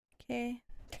Okay.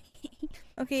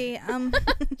 Okay,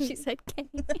 She said K.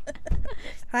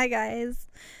 hi guys.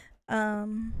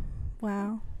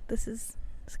 Wow, this is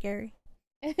scary.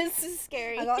 This is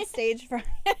scary. I got stage fright.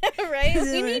 Right?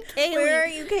 We need Kaylee. Where are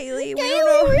you, Kaylee?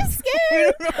 Kaylee, we're We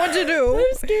scared. don't know what to do.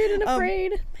 We're scared and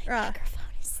afraid. Uh, Microphone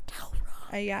is still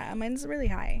wrong. yeah, mine's really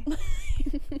high.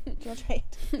 That's right.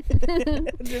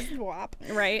 Just whop.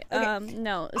 Right. Okay.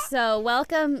 No. So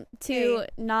welcome to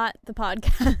not the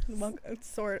podcast. Well,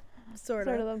 sort Sort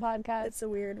of a podcast. It's a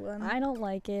weird one. I don't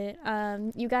like it.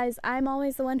 You guys, I'm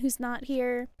always the one who's not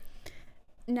here.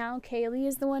 Now Kaylee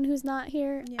is the one who's not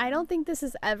here. Yeah. I don't think this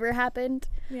has ever happened.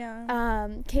 Yeah.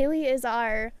 Kaylee is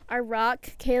our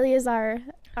rock. Kaylee is our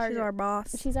She's our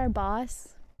boss. She's our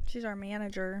boss. She's our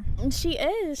manager. She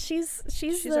is. She's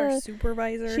our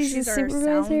supervisor. She's our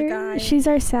supervisor. sound guy. She's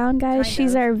our sound guy. Kind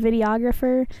She's of. our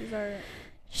videographer.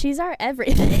 She's our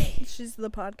everything. She's the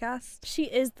podcast. She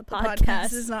is the The podcast.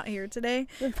 podcast is not here today.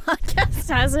 The podcast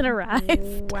hasn't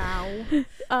arrived.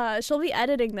 Wow. She'll be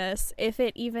editing this if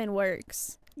it even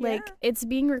works. Like, Yeah. it's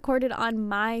being recorded on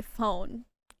my phone.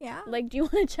 Yeah. Like, do you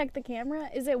want to check the camera?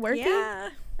 Is it working? Yeah.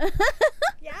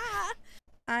 Yeah.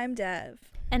 I'm Dev.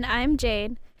 And I'm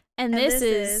Jade. And this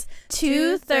is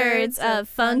 2/3 2/3 of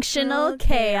Functional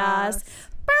Chaos.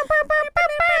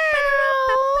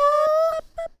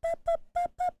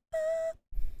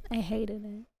 I hated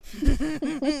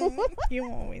it. You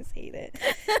always hate it.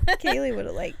 Kaylee would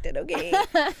have liked it, okay?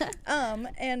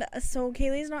 And so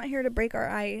Kaylee's not here to break our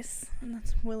ice, and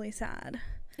that's really sad.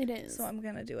 It is. So I'm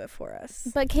gonna do it for us.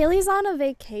 But Kaylee's on a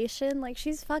vacation. Like,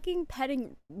 she's fucking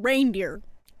petting reindeer.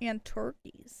 And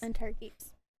turkeys, And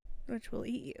turkeys. which will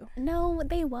eat you. No,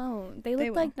 they won't. They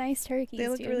look like nice turkeys. They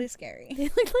look dude. really scary. They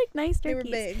look like nice They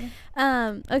turkeys. were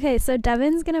big. Okay, so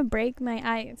Devin's gonna break my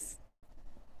ice.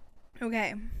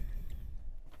 Okay.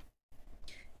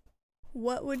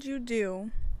 What would you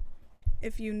do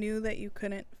if you knew that you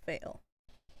couldn't fail?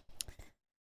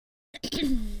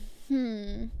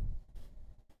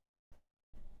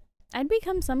 I'd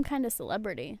become some kind of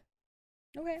celebrity.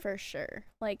 Okay. For sure.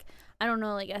 Like, I don't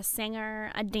know, like a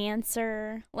singer, a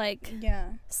dancer, like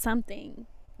Yeah. something,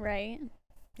 right?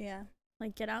 Yeah.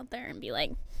 Like, get out there and be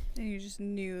like, And you just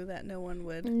knew that no one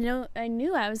would. no, I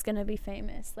knew I was gonna be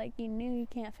famous. Like, you knew you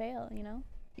can't fail, you know?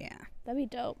 Yeah. That'd be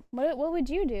dope. What would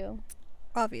you do?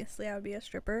 Obviously, I would be a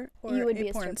stripper or You would a be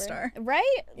a porn stripper. star.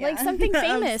 Right? Yeah. Like something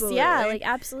famous. Yeah, Absolutely. like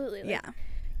absolutely. Like, Yeah.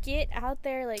 get out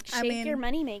there, like I shake mean- your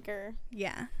moneymaker.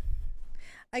 Yeah.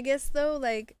 I guess, though,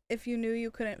 like, if you knew you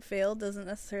couldn't fail doesn't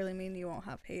necessarily mean you won't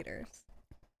have haters.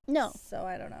 No. So,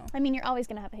 I don't know. I mean, you're always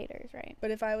gonna have haters, right?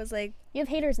 But if I was like, You have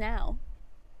haters now.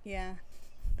 yeah.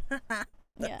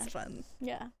 That's fun.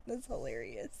 Yeah. That's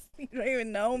hilarious. You don't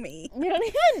even know me. You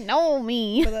don't even know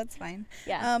me. But that's fine.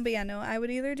 Yeah. But yeah, no, I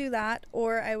would either do that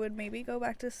or I would maybe go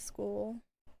back to school.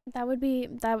 That would be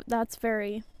that's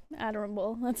very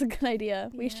admirable. That's a good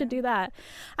idea. We should Yeah. do that.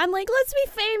 I'm like, let's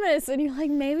be famous, and you're like,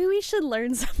 maybe we should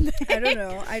learn something. I don't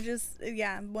know.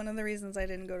 One of the reasons I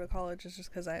didn't go to college is just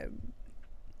because I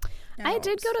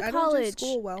did go to I don't do college,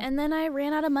 school well. and then I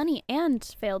ran out of money and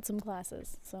failed some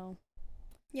classes. So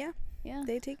Yeah. yeah,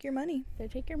 They take your money. they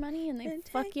take your money and they They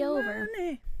fuck take you your over.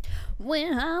 money.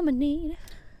 When I'm in need,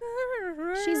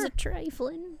 she's a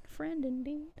trifling friend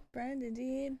indeed. friend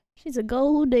indeed. She's a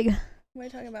gold digger, Why are you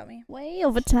talking about me? way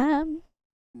over time.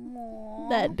 Aww.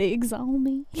 That digs on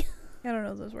me. I don't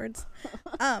know those words.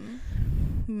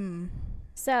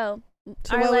 So,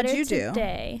 So our what would letter you do?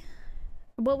 today.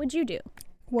 What would you do?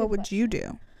 What Good would you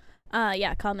do?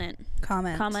 Yeah, comment,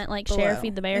 like, below share,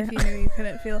 feed the bear. If you knew you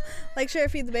couldn't feel like share,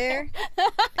 feed the bear.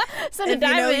 Send If a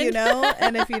you know, diamond. you know,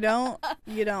 and if you don't,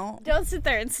 you don't. Don't sit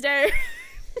there and stare.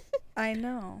 I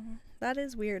know. That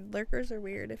is weird. Lurkers are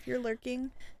weird. If you're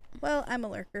lurking, well, I'm a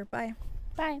lurker. Bye.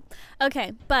 Bye.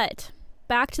 Okay, but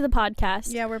back to the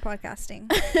podcast. Yeah, we're podcasting.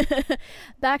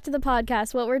 Back to the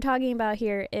podcast. What we're talking about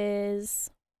here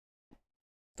is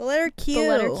The letter Q. the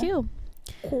letter Q.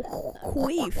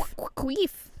 Queef.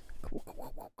 Queef.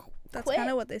 That's Quit. kind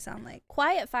of what they sound like.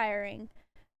 Quiet firing.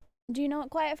 Do you know what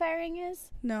quiet firing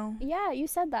is? No. Yeah, you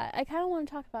said that. I kind of want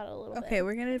to talk about it a little bit. Okay,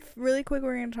 we're gonna really quick.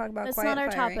 We're gonna talk about That's quiet not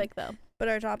our firing, topic, though. but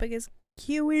our topic is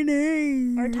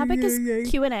Q&A. Our topic is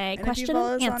Q&A, And question if you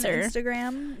follow and us answer. on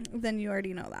Instagram, then you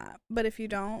already know that. But if you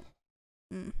don't,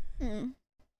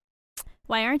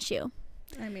 Why aren't you?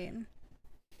 I mean,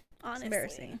 Honestly. it's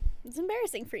embarrassing. It's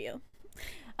embarrassing for you.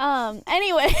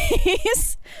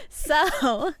 Anyways,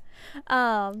 so,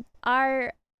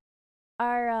 our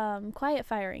quiet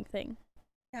firing thing.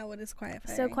 Yeah, what is quiet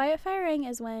firing? So quiet firing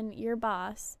is when your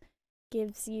boss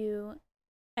gives you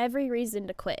every reason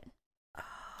to quit.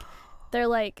 They're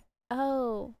like,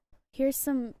 oh, here's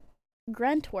some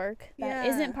grunt work that Yeah.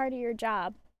 isn't part of your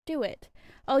job. Do it.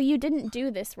 Oh, you didn't do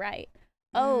this right.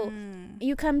 Oh,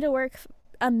 you come to work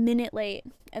a minute late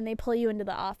and they pull you into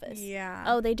the office. Yeah.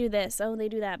 Oh, they do this. Oh, they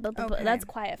do that. Blah, blah, blah. Okay. That's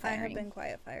quiet I firing. have been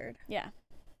quiet fired. Yeah.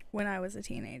 When I was a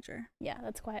teenager. Yeah,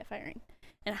 that's quiet firing.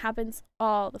 And it happens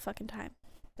all the fucking time.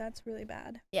 That's really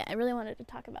bad. Yeah, I really wanted to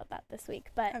talk about that this week,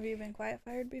 but Have you been quiet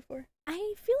fired before?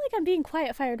 I feel like I'm being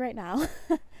quiet fired right now.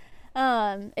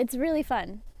 It's really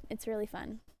fun. It's really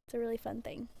fun. It's a really fun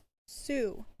thing.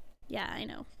 Sue. Yeah, I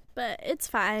know. But it's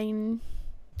fine.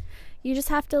 You just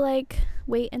have to like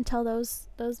wait until those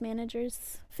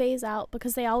managers phase out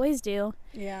because they always do.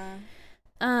 Yeah.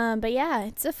 But yeah,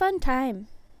 it's a fun time.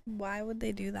 Why would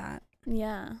they do that?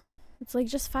 Yeah. It's like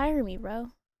just fire me, bro.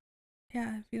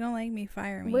 Yeah, if you don't like me,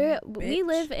 fire me. We bitch.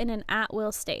 live in an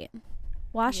at-will state.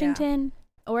 Washington,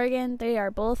 Oregon, they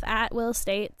are both at-will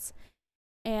states.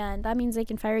 And that means they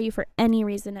can fire you for any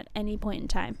reason at any point in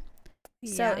time.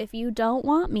 So Yeah. if you don't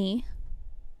want me,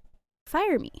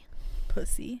 fire me.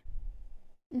 Pussy.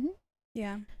 Mhm.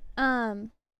 Yeah.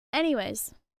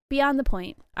 Anyways, beyond the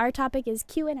point. Our topic is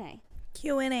Q&A.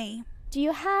 Q&A. Do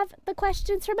you have the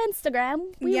questions from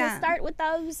Instagram? We will start with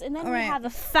those, and then All we right. have a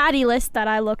fatty list that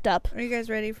I looked up. Are you guys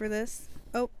ready for this?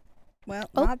 Oh, well,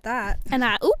 Oh. not that. And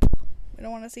oop, We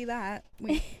don't want to see that.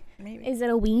 Wait, maybe. is it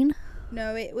a ween?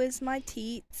 No, it was my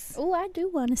teats. Oh, I do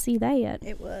want to see that.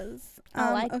 It was.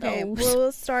 I like okay, those.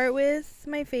 we'll start with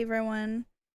my favorite one.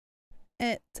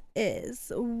 It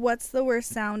is, what's the worst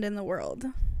sound in the world?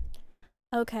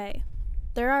 Okay,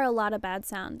 there are a lot of bad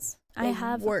sounds. I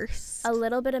have worst. a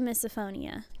little bit of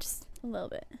misophonia, just a little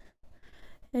bit.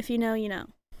 If you know, you know.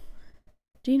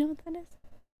 Do you know what that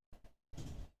is?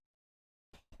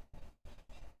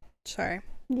 Sorry.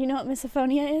 Do you know what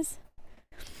misophonia is?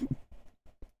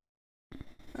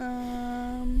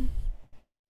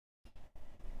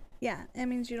 Yeah, it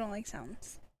means you don't like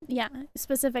sounds. Yeah,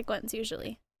 specific ones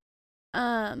usually.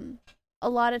 A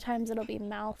lot of times it'll be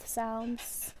mouth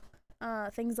sounds,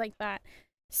 things like that.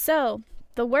 So,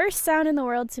 the worst sound in the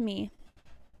world to me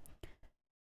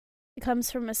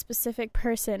comes from a specific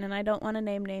person, and I don't want to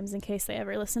name names in case they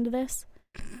ever listen to this.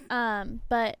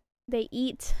 But they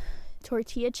eat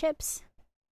tortilla chips,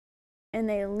 and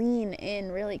they lean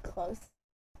in really close,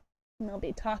 and they'll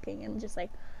be talking and just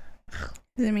like,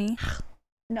 Is it me?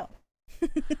 no.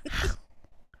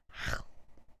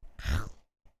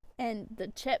 And the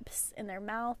chips in their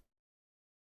mouth,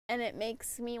 and it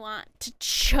makes me want to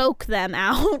choke them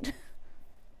out.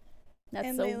 That's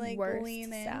And the they, like, worst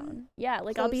lean in sound. Yeah,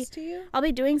 like Close to you? I'll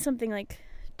be doing something like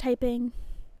typing,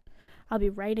 I'll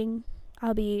be writing,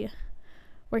 I'll be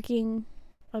working,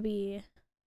 I'll be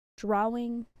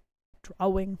drawing.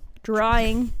 Rowing.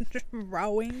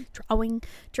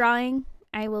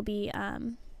 I will be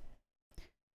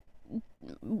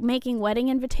making wedding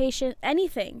invitation,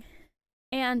 anything.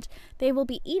 And they will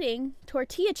be eating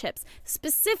tortilla chips,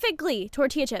 specifically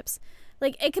tortilla chips.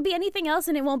 Like, it could be anything else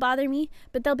and it won't bother me,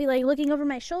 but they'll be like looking over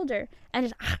my shoulder and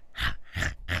just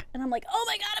and I'm like, oh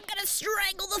my god, I'm gonna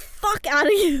strangle the fuck out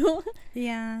of you.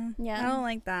 Yeah. Yeah. I don't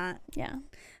like that. Yeah.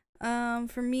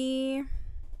 For me,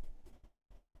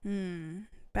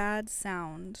 bad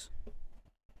sound.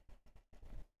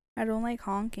 I don't like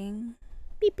honking.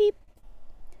 Beep beep.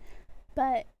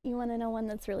 But you want to know one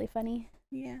that's really funny?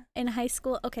 Yeah. In high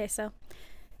school, okay, so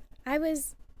I think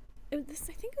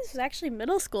this was actually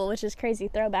middle school, which is crazy,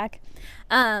 throwback.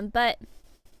 But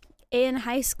in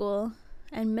high school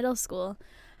and middle school,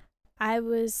 I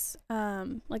was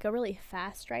like a really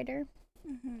fast writer,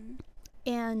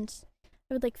 and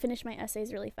I would like finish my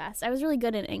essays really fast. I was really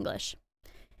good in English,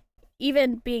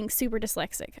 even being super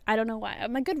dyslexic. I don't know why.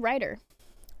 I'm a good writer.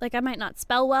 Like, I might not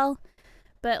spell well,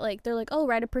 but like they're like, oh,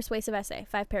 write a persuasive essay,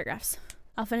 5 paragraphs.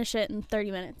 I'll finish it in 30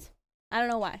 minutes. I don't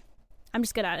know why. I'm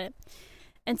just good at it.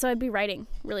 And so I'd be writing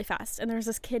really fast. And there was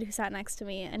this kid who sat next to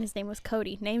me, and his name was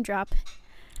Cody. Name drop.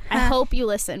 I hope you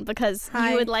listen because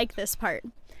you would like this part.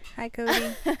 Hi,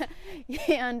 Cody.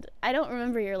 And I don't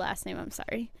remember your last name. I'm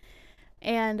sorry.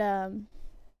 And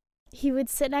he would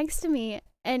sit next to me,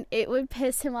 and it would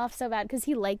piss him off so bad because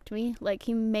he liked me. Like,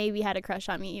 he maybe had a crush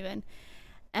on me even.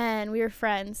 And we were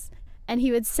friends. And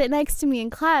he would sit next to me in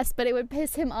class, but it would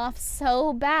piss him off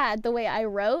so bad the way I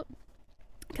wrote.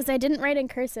 Because I didn't write in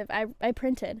cursive. I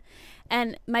printed.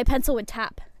 And my pencil would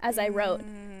tap as I wrote.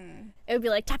 It would be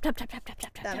like tap, tap, tap, tap, tap,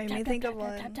 tap, tap. That made tap, me tap, think tap, of tap,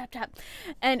 one. Tap, tap, tap.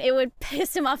 And it would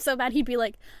piss him off so bad. He'd be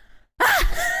like, ah!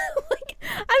 Like,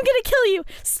 I'm going to kill you.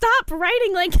 Stop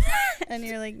writing like that. And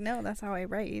you're like, no, that's how I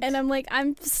write. And I'm like,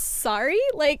 I'm sorry.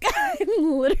 Like,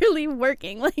 I'm literally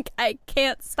working. Like, I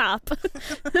can't stop.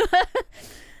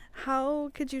 How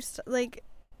could you,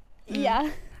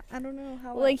 Yeah. I don't know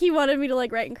how. Like, he wanted me to,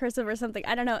 like, write in cursive or something.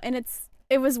 I don't know. And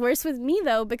it was worse with me,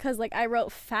 though, because, like, I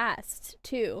wrote fast,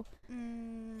 too.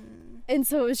 And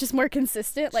so it was just more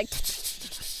consistent, like,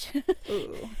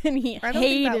 Ooh. and he I don't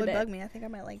hated think that would it. bug me. I think I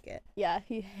might like it. Yeah,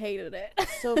 he hated it.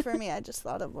 So for me, I just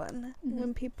thought of one.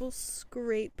 When people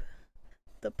scrape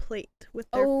the plate with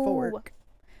their Oh. fork.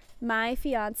 My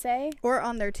fiance, Or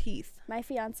on their teeth.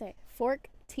 fork,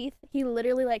 teeth, he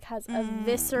literally, like, has a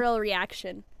visceral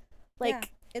reaction. Like,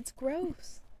 Yeah, it's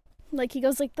gross. like, he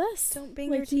goes like this. Don't bang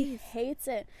like, your he teeth. hates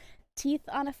it. Teeth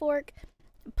on a fork,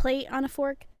 plate on a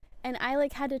fork. And I,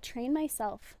 like, had to train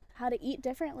myself how to eat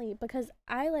differently because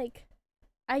I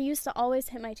used to always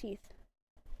hit my teeth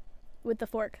with the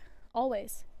fork.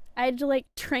 Always. I had to, like,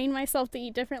 train myself to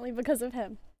eat differently because of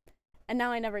him. And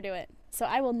now I never do it. So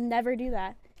I will never do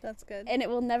that. That's good. And it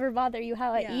will never bother you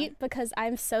how I Yeah. eat because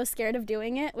I'm so scared of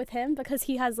doing it with him because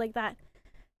he has, like, that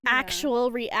Yeah.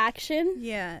 actual reaction.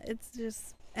 Yeah, it's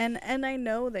just and I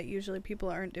know that usually people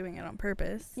aren't doing it on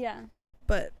purpose. Yeah.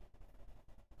 But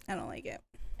I don't like it.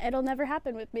 It'll never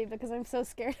happen with me because I'm so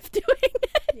scared of doing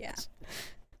it. Yeah.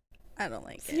 I don't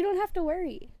like So it. you don't have to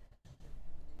worry.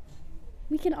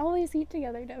 We can always eat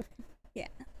together, Devin. Yeah,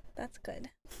 that's good.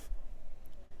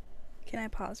 Can I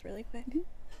pause really quick? Mhm.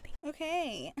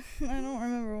 Okay. I don't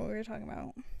remember what we were talking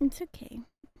about. It's okay.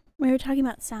 We were talking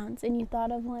about sounds, and you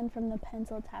thought of one from the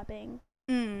pencil tapping.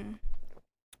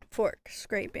 Fork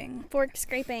scraping. Fork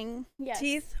scraping. Yes.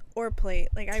 Teeth or plate.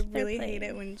 Like, I Teeth or really plate. hate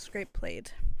it when you scrape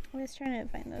plate. I was trying to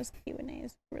find those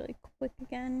Q&As really quick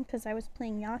again because I was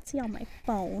playing Yahtzee on my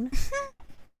phone.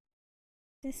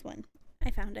 This one. I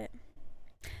found it.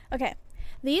 Okay.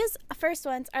 These first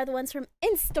ones are the ones from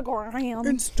Instagram.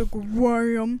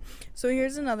 So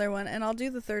here's another one, and I'll do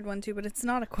the third one too, but it's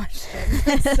not a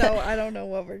question. So I don't know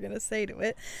what we're going to say to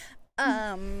it.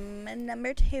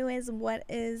 Number 2 is, what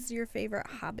is your favorite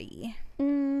hobby?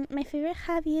 My favorite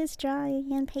hobby is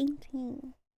drawing and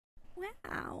painting.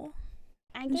 Wow.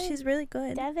 I She's really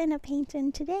good. Devin a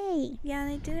painting today. Yeah,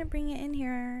 I didn't bring it in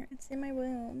here. It's in my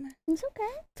room. It's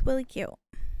okay. It's really cute.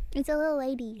 It's a little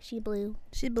lady. She blue.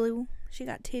 She's blue. She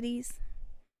got titties.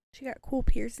 She got cool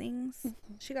piercings.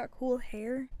 Mm-hmm. She got cool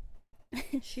hair.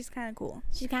 She's kind of cool.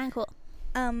 She's kind of cool.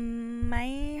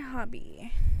 My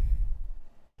hobby.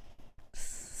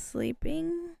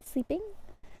 Sleeping? Sleeping?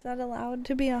 Is that allowed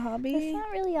to be a hobby? It's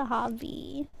not really a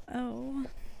hobby. Oh.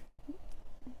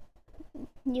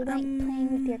 You like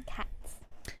playing with your cats.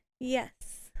 Yes.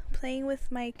 Playing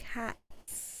with my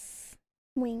cats.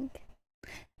 Wink.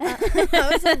 That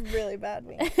was a really bad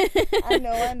wink. I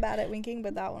know I'm bad at winking,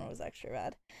 but that one was extra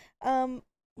bad.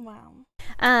 Wow.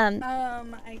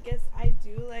 I guess I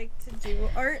do like to do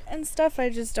art and stuff. I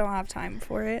just don't have time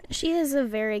for it. She is a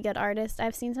very good artist.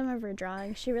 I've seen some of her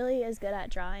drawings. She really is good at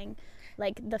drawing,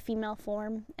 like the female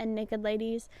form and naked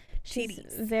ladies. She's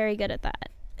Titties. very good at that.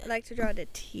 I like to draw the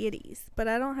titties, but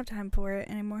I don't have time for it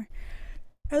anymore.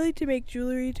 I like to make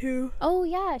jewelry too. Oh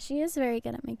yeah, she is very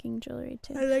good at making jewelry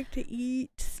too. I like to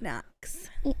eat snacks.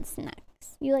 Eat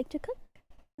snacks. You like to cook?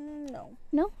 No.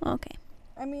 No? Okay.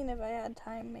 I mean, if I had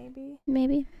time, maybe.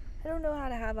 Maybe. I don't know how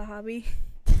to have a hobby.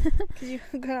 Because you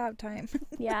gotta have time.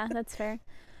 Yeah, that's fair.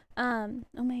 Oh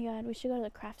my god, we should go to the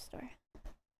craft store.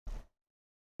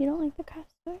 You don't like the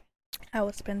craft store? I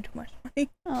will spend too much money.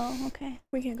 Oh, okay.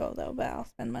 We can go though, but I'll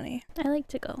spend money. I like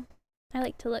to go. I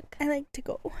like to look. I like to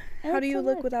go. I How like do you to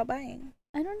look without buying?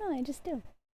 I don't know, I just do.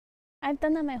 I've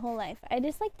done that my whole life. I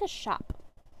just like to shop.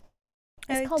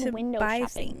 I It's like called to window buy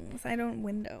shopping. things. I don't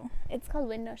window. It's called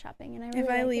window shopping, and I really If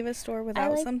I like leave a store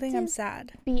without like something, to- I'm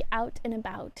sad. be out and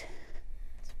about.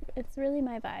 It's really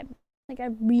my vibe. Like, I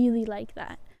really like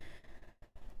that.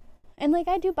 And, like,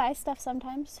 I do buy stuff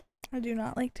sometimes. I do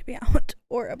not like to be out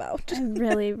or about. I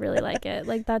really, really like it.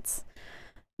 Like, that's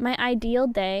my ideal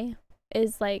day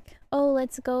is like, oh,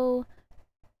 let's go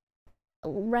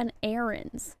run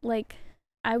errands. Like,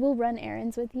 I will run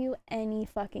errands with you any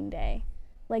fucking day.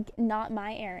 Like, not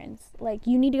my errands. Like,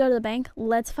 you need to go to the bank?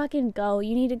 Let's fucking go.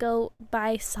 You need to go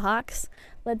buy socks?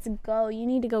 Let's go. You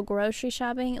need to go grocery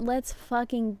shopping? Let's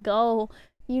fucking go.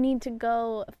 You need to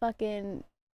go fucking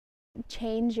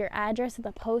change your address at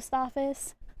the post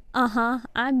office?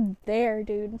 I'm there,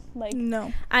 dude. Like,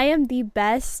 No. I am the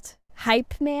best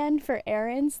hype man for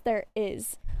errands there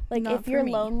is. Like, Not if for you're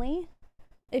me. lonely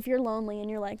and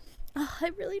you're like, oh,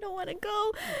 I really don't want to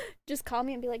go, just call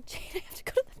me and be like, Jane, I have to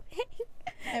go to the bank.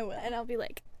 I will. And I'll be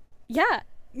like, yeah,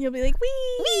 You'll be like,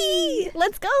 wee!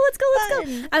 let's go.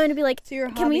 Fun. I'm gonna be like, So your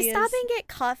can we hobby stop is and get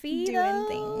coffee? doing though?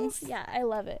 things. Yeah, I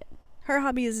love it. Her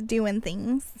hobby is doing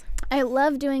things. I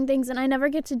love doing things, and I never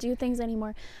get to do things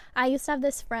anymore. I used to have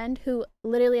this friend who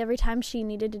literally every time she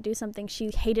needed to do something,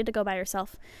 she hated to go by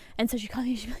herself. And so she'd call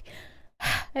me and she'd be like,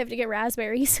 I have to get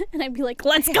raspberries. And I'd be like,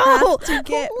 let's go. To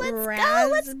get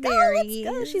let's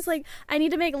go. She's like, I need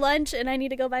to make lunch and I need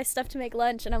to go buy stuff to make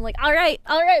lunch. And I'm like, all right,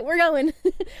 we're going.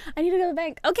 I need to go to the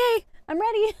bank. Okay, I'm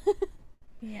ready.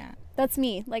 Yeah. That's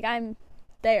me. Like, I'm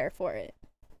there for it.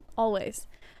 Always.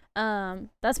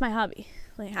 That's my hobby.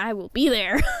 Like, I will be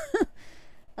there.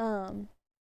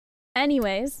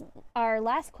 Anyways, our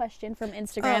last question from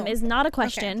Instagram is not a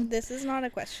question. Okay. This is not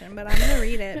a question, but I'm going to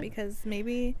read it because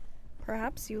maybe...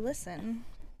 Perhaps you listen.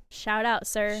 Shout out,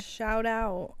 sir. Shout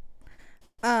out.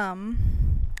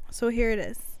 So here it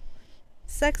is.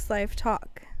 Sex life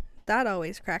talk. That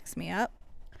always cracks me up.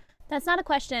 That's not a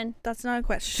question. That's not a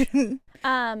question.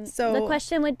 So the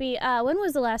question would be, when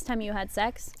was the last time you had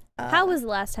sex? How was the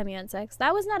last time you had sex?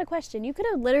 That was not a question. You could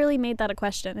have literally made that a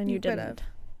question and you didn't.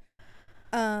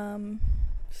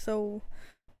 So,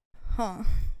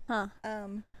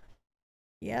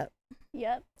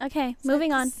 Yep. Okay,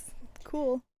 moving on.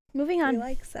 Cool. Moving on. We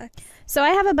like sex. So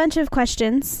I have a bunch of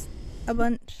questions. A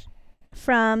bunch.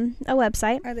 From a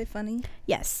website. Are they funny?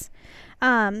 Yes.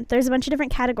 There's a bunch of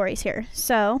different categories here.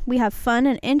 So we have fun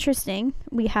and interesting.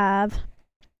 We have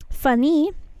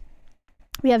funny.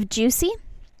 We have juicy.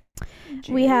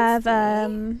 We have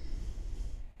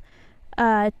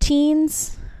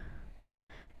teens,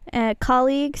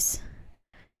 colleagues,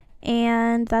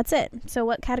 and that's it. So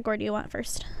what category do you want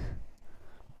first?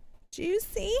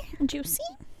 Juicy.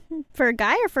 For a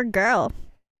guy or for a girl?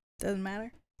 Doesn't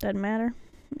matter.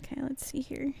 Okay, let's see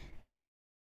here.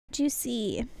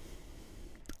 Juicy.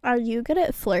 Are you good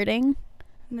at flirting?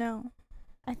 No.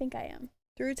 I think I am.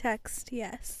 Through text,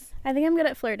 yes. I think I'm good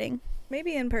at flirting.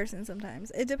 Maybe in person sometimes.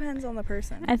 It depends on the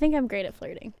person. I think I'm great at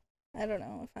flirting. I don't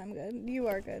know if I'm good. You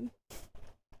are good.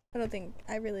 I don't think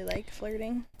I really like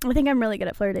flirting. I think I'm really good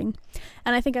at flirting.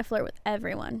 And I think I flirt with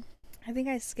everyone. I think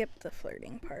I skipped the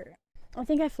flirting part. I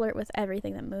think I flirt with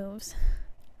everything that moves.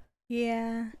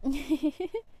 Yeah. I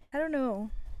don't know.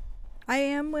 I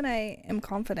am when I am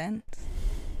confident.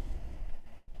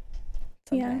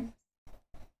 Sometimes.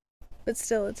 Yeah. But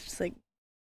still, it's just like...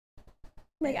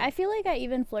 I feel like I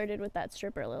even flirted with that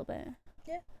stripper a little bit.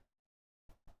 Yeah.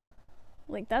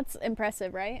 Like, that's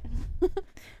impressive, right?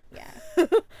 Yeah.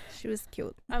 She was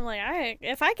cute. I'm like,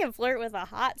 if I can flirt with a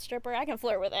hot stripper, I can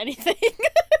flirt with anything.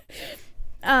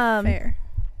 Fair.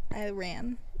 I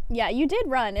ran. Yeah, you did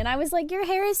run. And I was like, your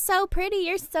hair is so pretty.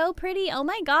 You're so pretty. Oh,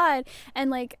 my God. And,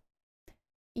 like,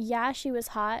 yeah, she was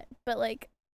hot. But, like,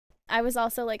 I was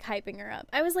also, like, hyping her up.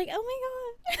 I was like, oh,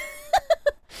 my God.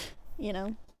 You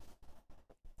know?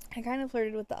 I kind of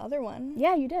flirted with the other one.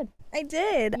 Yeah, you did. I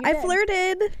did. I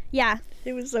flirted. Yeah.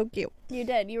 It was so cute. You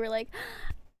did. You were like,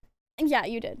 yeah,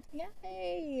 you did.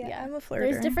 Yay. Yeah. I'm a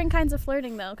flirter. There's different kinds of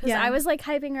flirting, though. Because I was, like,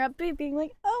 hyping her up, being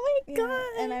like, oh, my God.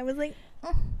 And I was like,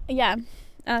 oh. Yeah.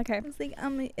 Okay. I was like,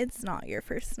 it's not your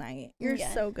first night. You're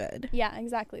so good. Yeah,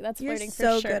 exactly. That's flirting for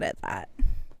You're sure. so good at that.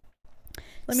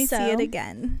 Let me see it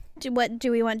again.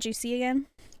 Do we want juicy again?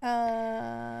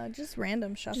 Just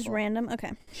random shuffle. Just random?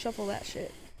 Okay. Shuffle that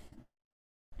shit.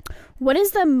 What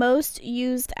is the most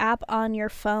used app on your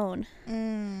phone?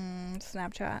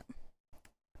 Snapchat.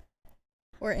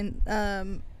 Or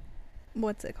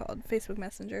what's it called? Facebook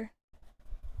Messenger.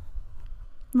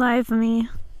 Live me.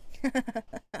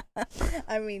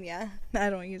 I mean, yeah. I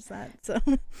don't use that, so.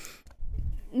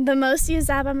 The most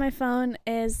used app on my phone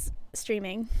is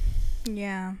streaming.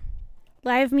 Yeah.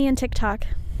 Live me and TikTok.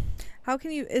 How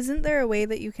can you... Isn't there a way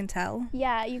that you can tell?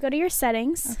 Yeah, you go to your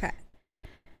settings. Okay.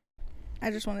 I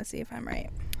just want to see if I'm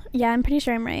right. Yeah, I'm pretty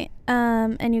sure I'm right.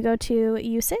 And you go to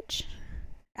usage.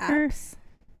 Apps.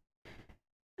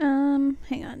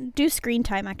 Hang on. Do screen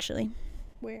time, actually.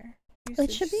 Where? Usage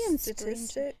it should be in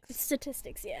statistics.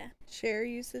 Statistics, yeah. Share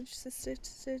usage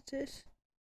statistics.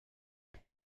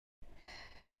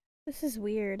 This is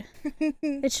weird.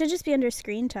 It should just be under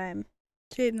screen time.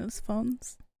 Jade knows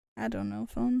phones. I don't know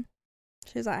phone.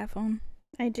 She has an iPhone.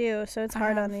 I do, so it's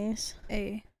hard on these.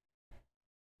 A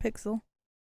Pixel.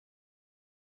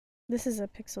 This is a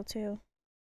Pixel too.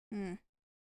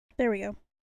 There we go.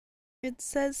 It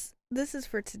says this is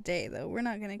for today though. We're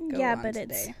not gonna go on today.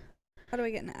 It's... How do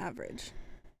I get an average?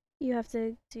 You have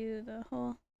to do the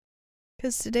whole...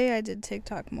 Because today I did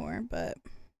TikTok more, but...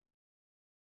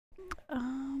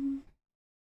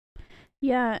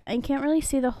 Yeah, I can't really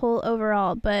see the whole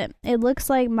overall, but it looks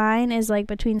like mine is like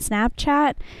between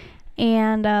Snapchat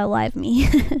and Live Me.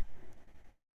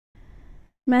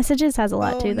 Messages has a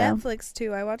lot too, though. Netflix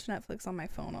too. I watch Netflix on my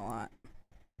phone a lot.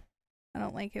 I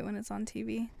don't like it when it's on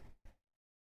TV.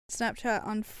 Snapchat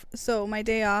on... so my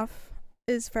day off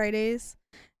is Fridays,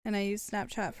 and I use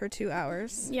Snapchat for 2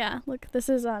 hours. Yeah, look, this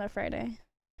is on a Friday.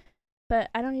 But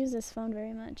I don't use this phone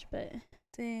very much, but...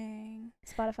 Dang.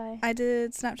 Spotify. I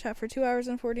did Snapchat for 2 hours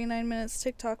and 49 minutes,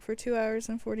 TikTok for 2 hours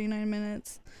and 49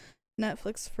 minutes,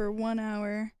 Netflix for 1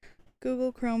 hour,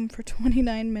 Google Chrome for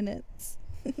 29 minutes.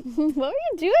 What were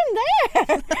you doing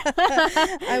there?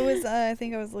 I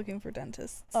think I was looking for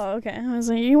dentists. Oh, okay. I was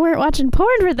like, you weren't watching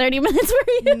porn for 30 minutes,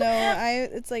 were you? No,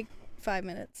 it's like 5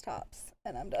 minutes tops,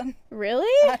 and I'm done.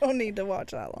 Really? I don't need to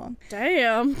watch that long.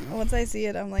 Damn. Once I see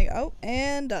it, I'm like, oh,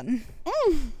 and done.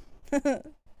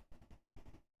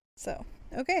 So,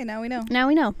 okay, now we know. Now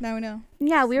we know.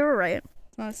 Yeah, we were right.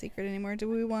 It's not a secret anymore. Do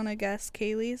we want to guess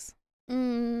Kaylee's?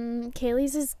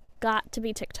 Kaylee's has got to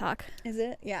be TikTok. Is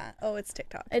it? Yeah. Oh, it's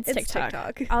TikTok. It's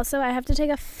TikTok. Also, I have to take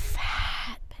a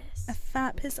fat piss. A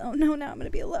fat piss? Oh, no, now I'm going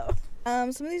to be low. Some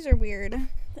of these are weird.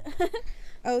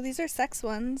 Oh, these are sex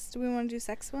ones. Do we want to do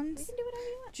sex ones? We can do whatever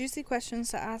you want. Juicy questions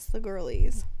to ask the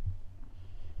girlies.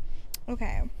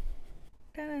 Okay.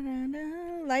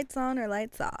 Da-da-da-da. Lights on or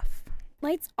lights off?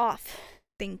 Lights off.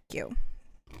 Thank you.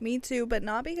 Me too, but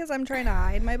not because I'm trying to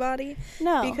hide my body.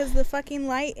 No. Because the fucking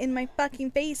light in my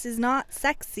fucking face is not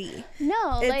sexy.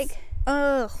 No,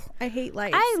 Ugh, I hate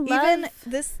lights.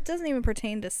 This doesn't even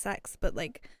pertain to sex, but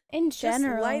like in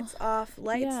general, just lights off,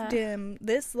 lights dim.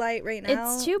 This light right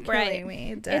now, it's too bright. Killing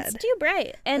me, dead. It's too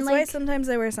bright, and that's why sometimes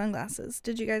I wear sunglasses.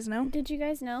 Did you guys know?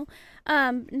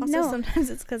 Also, no.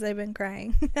 Sometimes it's because I've been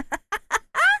crying.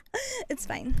 It's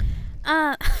fine.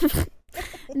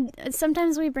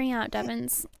 Sometimes we bring out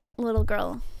Devin's little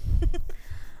girl.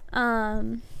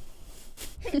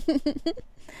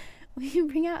 We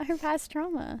bring out her past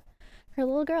trauma, her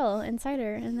little girl inside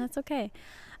her, and that's okay.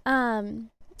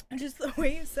 Just the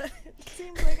way you said it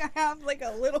seems like I have like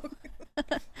a little.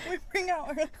 We bring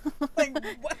out her. Like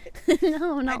what?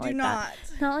 No, not I like do that.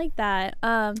 Not like that.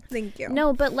 Thank you.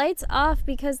 No, but lights off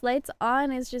because lights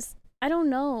on is just, I don't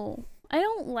know. I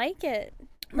don't like it.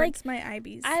 Hurts my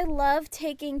eyeballs. I love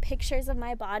taking pictures of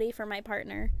my body for my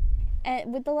partner,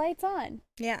 and with the lights on.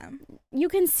 Yeah. You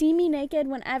can see me naked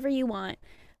whenever you want.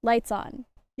 Lights on.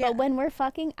 Yeah. But when we're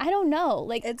fucking, I don't know.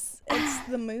 Like it's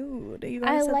the mood. You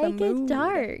I gotta set like the mood. it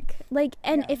dark. Like,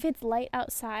 and if it's light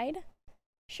outside,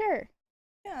 sure.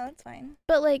 Yeah, that's fine.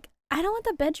 But like, I don't want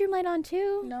the bedroom light on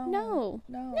too. No.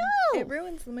 It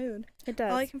ruins the mood. It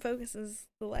does. All I can focus is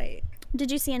the light. Did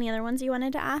you see any other ones you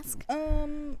wanted to ask?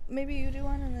 Maybe you do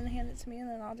one and then hand it to me and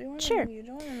then I'll do one. Sure. And then you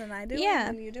do one and then I do one. Yeah.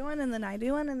 And then you do one and then I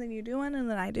do one and then you do one and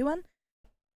then I do one.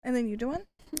 And then you do one.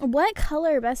 What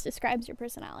color best describes your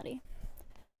personality?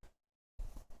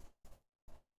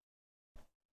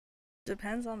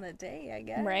 Depends on the day, I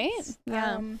guess. Right?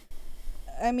 Yeah.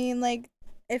 I mean, like,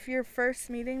 if you're first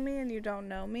meeting me and you don't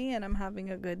know me and I'm having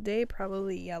a good day,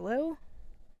 probably yellow.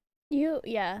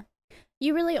 Yeah.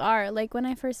 You really are. Like, when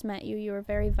I first met you, you were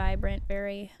very vibrant,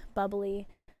 very bubbly.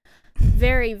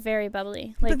 Very, very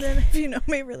bubbly. Like, but then if you know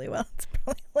me really well, it's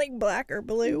probably like black or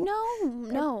blue.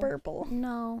 No. Or purple.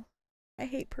 No. I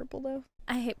hate purple, though.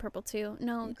 I hate purple, too.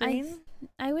 No. Green?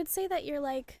 I would say that you're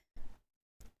like,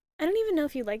 I don't even know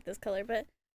if you like this color, but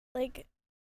like,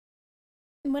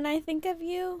 when I think of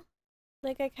you,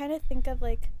 like, I kind of think of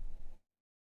like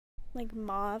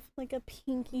mauve, like a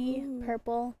pinky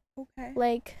purple. Okay.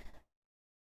 Like,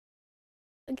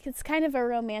 it's kind of a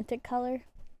romantic color.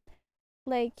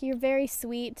 Like, you're very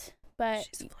sweet, but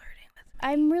she's flirting with me.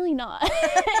 I'm really not.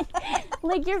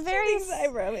 Like, you're very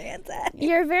I'm romantic.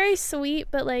 You're very sweet,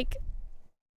 but like,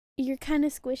 you're kind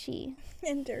of squishy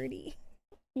and dirty.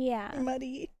 Yeah.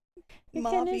 Muddy. You're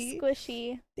kind of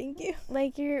squishy. Thank you.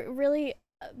 Like, you're really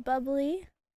bubbly,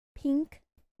 pink,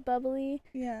 bubbly.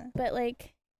 Yeah. But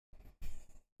like,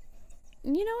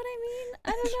 you know what I mean?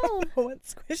 I don't know what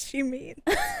squishy means.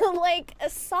 Like a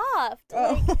soft.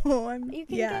 Oh, like, you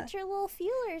can get your little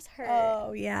feelers hurt.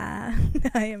 Oh yeah,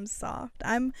 I am soft.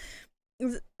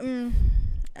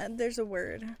 There's a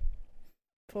word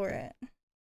for it.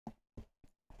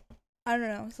 I don't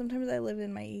know. Sometimes I live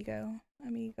in my ego.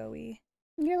 I'm ego-y.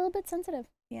 You're a little bit sensitive.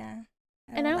 Yeah.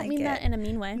 And I don't mean that in a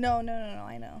mean way. No,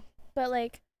 I know. But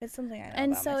like, it's something I know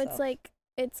and about so myself.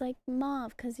 it's like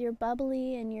mauve because you're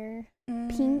bubbly and you're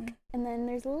pink, and then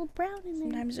there's a little brown in there.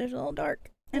 Sometimes there's a little dark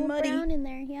and muddy. Brown in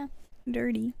there, yeah.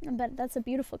 Dirty. But that's a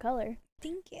beautiful color.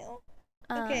 Thank you.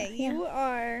 Okay, you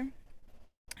are.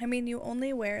 I mean, you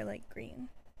only wear like green.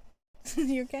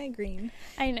 You're kind of green.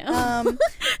 I know.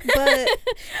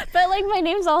 But like my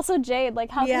name's also Jade. Like,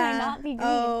 how can I not be green?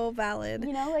 Oh, valid.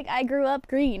 You know, like I grew up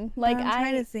green. Like I'm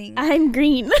trying to think. I'm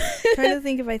green. Trying to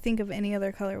think if I think of any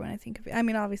other color when I think of it. I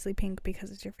mean, obviously pink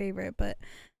because it's your favorite, but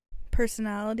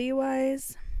personality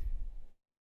wise,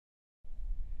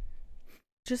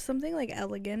 just something like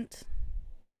elegant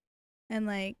and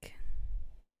like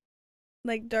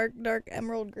dark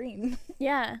emerald green.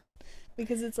 Yeah.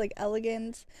 Because it's like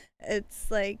elegant.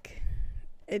 It's like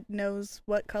it knows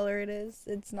what color it is.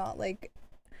 It's not like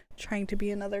trying to be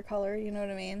another color, you know what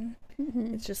I mean?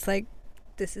 Mm-hmm. It's just like,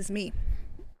 this is me.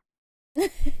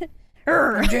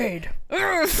 I'm Jade.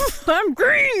 I'm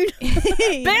green.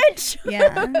 Bitch.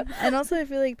 Yeah. And also I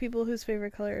feel like people whose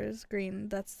favorite color is green,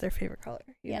 that's their favorite color.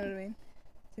 You know what I mean?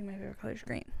 I think my favorite color is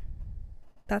green.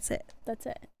 That's it. That's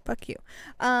it. Fuck you.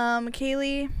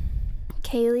 Kaylee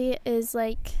is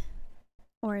like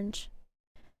orange.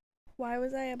 Why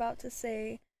was I about to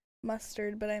say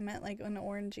mustard, but I meant like an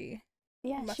orangey?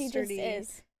 Yeah, mustardy, she just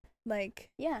is. Like,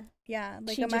 yeah,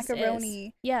 like she a macaroni.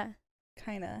 Is. Yeah.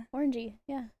 Kind of. Orangey,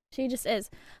 yeah. She just is.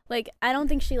 Like, I don't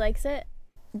think she likes it,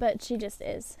 but she just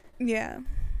is. Yeah.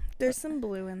 There's some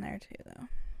blue in there too, though.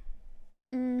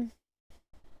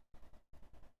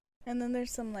 And then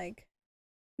there's some, like,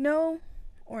 no,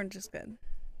 orange is good.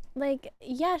 Like,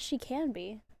 yeah, she can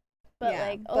be. But, yeah,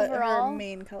 like, but overall. Her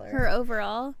main color. Her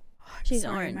overall. She's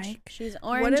Sorry, orange. Mike. She's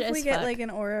orange. What if as we get fuck. like an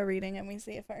aura reading and we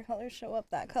see if our colors show up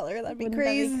that color? That'd be Wouldn't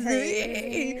crazy. that be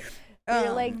crazy?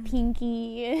 You're like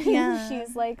pinky. Yeah.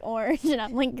 She's like orange and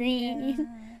I'm like green. Yeah.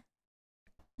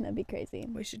 That'd be crazy.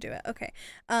 We should do it. Okay.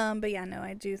 But yeah, no,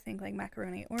 I do think like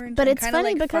macaroni orange. But it's funny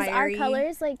like because fiery. our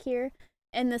colors, like here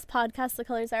in this podcast, the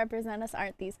colors that represent us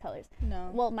aren't these colors. No.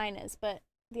 Well, mine is, but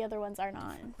the other ones are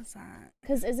not. What's that?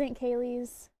 Because isn't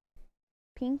Kaylee's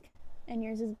pink and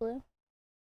yours is blue?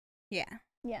 Yeah.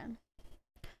 Yeah.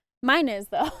 Mine is,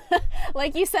 though.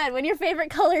 Like you said, when your favorite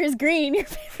color is green, your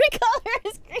favorite color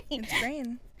is green. It's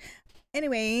green.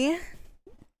 Anyway.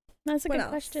 That's a good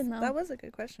question, though. That was a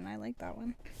good question. I like that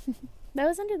one. That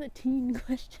was under the teen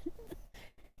question.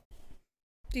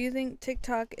 Do you think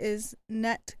TikTok is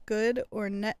net good or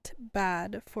net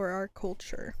bad for our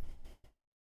culture?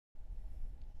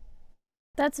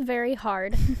 That's very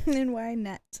hard. And why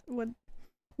net? What it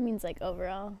means, like,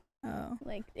 overall. Oh.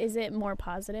 Like, is it more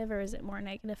positive or is it more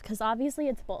negative? Because obviously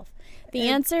it's both. The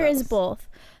answer is both.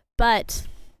 But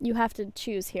you have to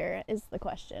choose here is the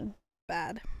question.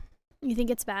 Bad. You think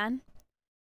it's bad?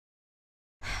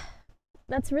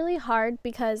 That's really hard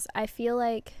because I feel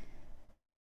like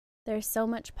there's so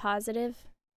much positive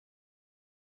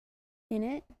in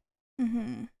it.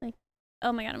 Mm-hmm. Like,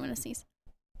 oh my god, I'm going to sneeze.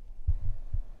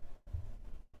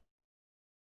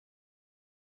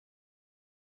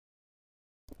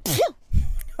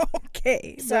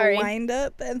 Okay. Sorry. The wind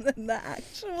up and then the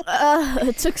actual.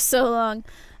 It took so long.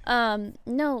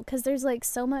 No, because there's like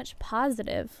so much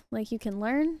positive. Like you can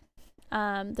learn.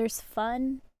 There's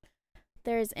fun.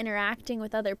 There's interacting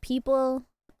with other people.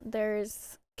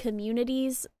 There's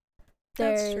communities.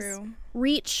 There's That's true.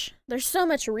 Reach. There's so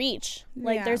much reach.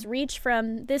 Like there's reach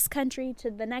from this country to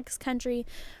the next country.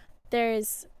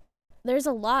 There's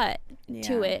a lot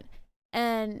to it.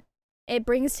 And it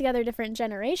brings together different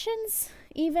generations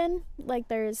even. Like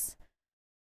there's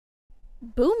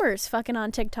boomers fucking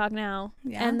on TikTok now.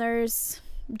 Yeah. And there's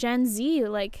Gen Z,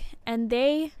 like, and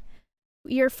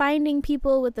you're finding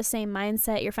people with the same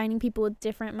mindset. You're finding people with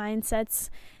different mindsets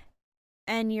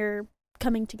and you're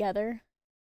coming together.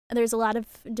 There's a lot of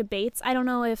debates. I don't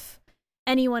know if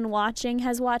anyone watching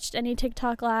has watched any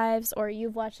TikTok lives or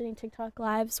you've watched any TikTok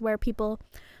lives where people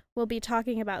will be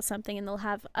talking about something and they'll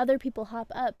have other people hop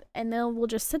up and we'll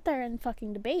just sit there and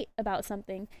fucking debate about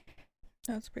something.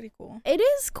 That's pretty cool. It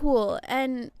is cool.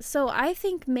 And so I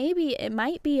think maybe it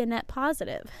might be a net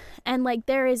positive. And like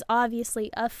there is obviously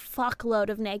a fuckload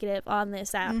of negative on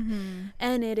this app. Mm-hmm.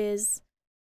 And it is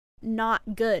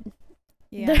not good.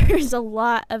 Yeah. There's a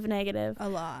lot of negative. A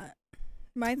lot.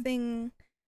 My thing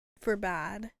for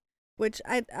bad, which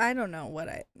I don't know what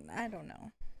I don't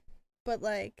know. But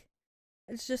like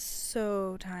it's just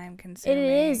so time consuming.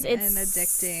 It is. And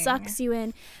addicting. Sucks you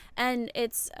in. And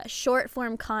it's short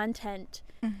form content.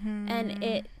 Mm-hmm. And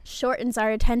it shortens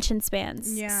our attention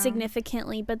spans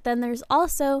significantly. But then there's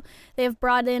also, they've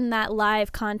brought in that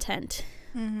live content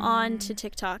onto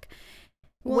TikTok.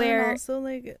 Well, where and also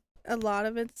like a lot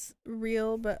of it's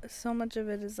real, but so much of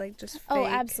it is like just fake. Oh,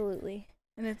 absolutely.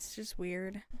 And it's just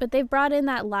weird. But they've brought in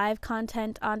that live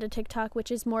content onto TikTok,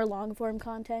 which is more long form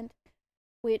content,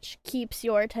 which keeps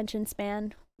your attention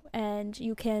span, and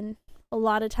you can a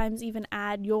lot of times even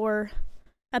add your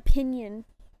opinion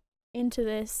into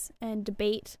this and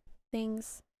debate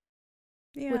things,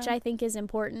 which I think is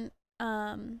important.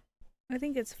 I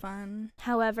think it's fun.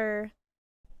 However,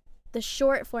 the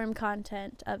short form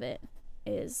content of it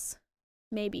is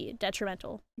maybe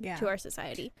detrimental to our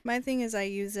society. My thing is I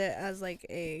use it as like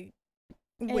a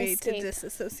way to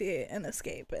disassociate and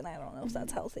escape, and I don't know if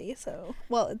that's healthy. So,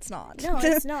 well, it's not. No,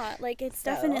 it's not. Like, it's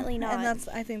definitely not. And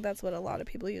I think that's what a lot of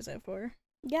people use it for.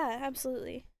 Yeah,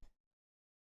 absolutely.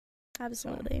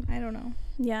 Absolutely. So, I don't know.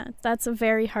 Yeah, that's a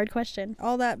very hard question.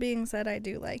 All that being said, I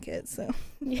do like it, so.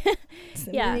 Yeah.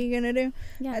 So what are you gonna do?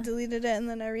 Yeah. I deleted it and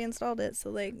then I reinstalled it, so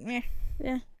like, meh.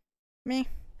 Yeah. Meh.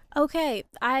 Okay,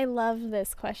 I love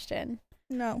this question.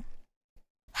 No.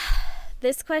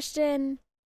 This question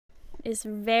is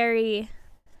very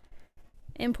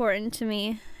important to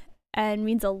me and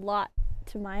means a lot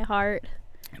to my heart.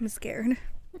 I'm scared.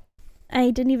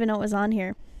 I didn't even know it was on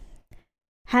here.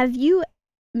 Have you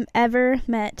ever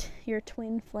met your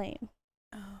twin flame?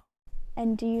 Oh.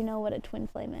 And do you know what a twin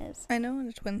flame is? I know what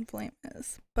a twin flame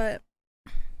is, but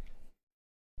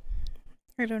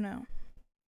I don't know.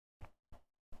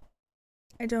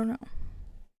 I don't know.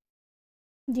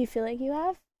 Do you feel like you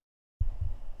have?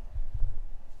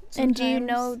 Sometimes, and do you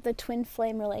know the twin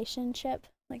flame relationship?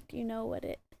 Like, do you know what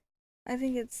it... I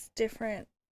think it's different.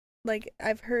 Like,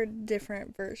 I've heard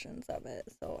different versions of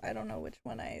it, so I don't know which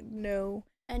one I know.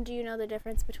 And do you know the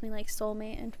difference between, like,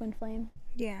 soulmate and twin flame?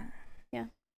 Yeah. Yeah.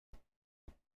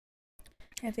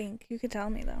 I think you could tell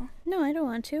me, though. No, I don't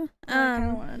want to. I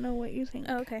kind of want to know what you think.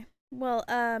 Oh, okay. Well,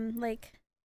 like,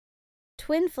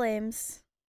 twin flames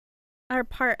are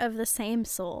part of the same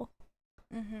soul.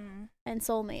 Mm-hmm. And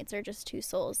soulmates are just two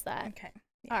souls that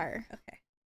are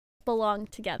belong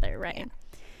together, right?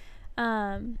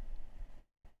 Yeah.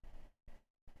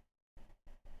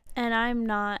 And I'm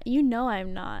not,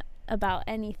 I'm not about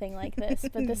anything like this,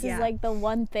 but this is like the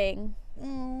one thing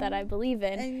that I believe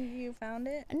in. And you found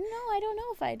it? No, I don't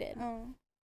know if I did. Oh.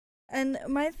 And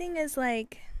my thing is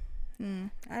like,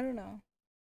 I don't know.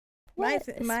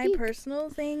 My personal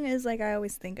thing is like I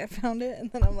always think I found it, and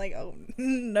then I'm like, oh,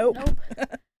 nope.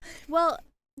 Well,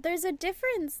 there's a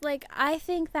difference. Like, I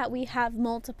think that we have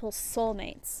multiple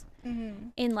soulmates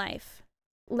in life.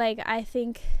 Like, I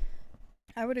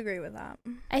would agree with that.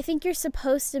 I think you're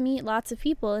supposed to meet lots of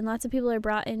people, and lots of people are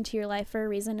brought into your life for a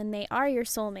reason, and they are your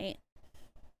soulmate,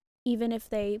 even if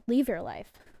they leave your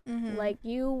life. Like,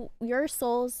 your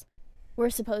souls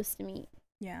were supposed to meet.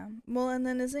 Yeah. Well, and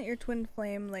then isn't your twin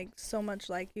flame like so much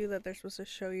like you that they're supposed to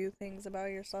show you things about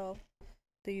yourself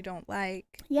that you don't like?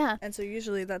 Yeah. And so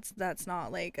usually that's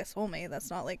not like a soulmate.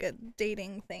 That's not like a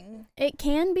dating thing. It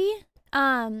can be.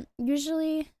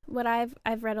 Usually what I've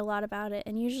read a lot about it,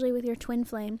 and usually with your twin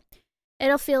flame,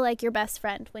 it'll feel like your best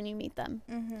friend when you meet them.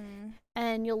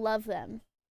 And you'll love them.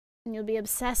 And you'll be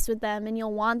obsessed with them, and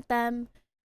you'll want them.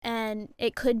 And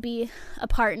it could be a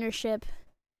partnership.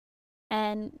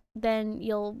 And then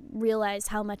you'll realize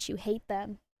how much you hate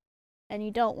them and you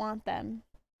don't want them.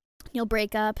 You'll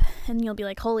break up and you'll be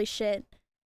like, holy shit,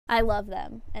 I love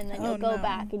them. And then you'll go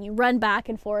back and you run back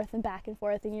and forth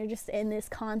and you're just in this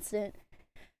constant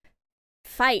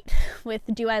fight with,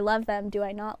 do I love them? Do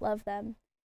I not love them?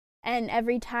 And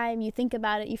every time you think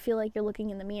about it, you feel like you're looking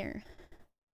in the mirror.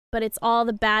 But it's all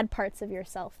the bad parts of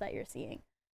yourself that you're seeing.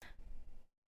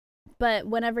 But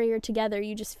whenever you're together,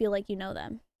 you just feel like you know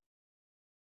them.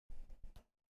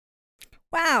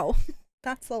 Wow,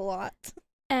 that's a lot.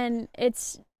 And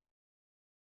it's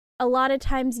a lot of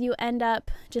times you end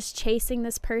up just chasing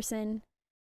this person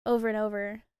over and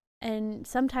over. And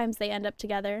sometimes they end up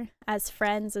together as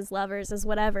friends, as lovers, as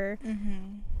whatever.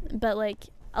 But like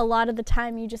a lot of the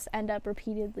time you just end up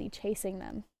repeatedly chasing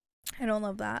them. I don't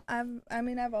love that.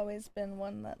 I've always been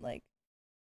one that like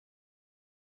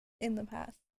in the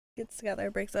past gets together,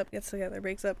 breaks up, gets together,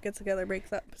 breaks up, gets together,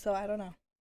 breaks up. So I don't know.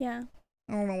 Yeah.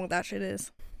 I don't know what that shit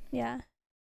is. Yeah.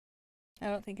 I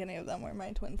don't think any of them were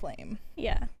my twin flame.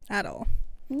 Yeah. At all.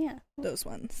 Yeah. Those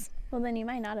ones. Well, then you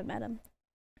might not have met them.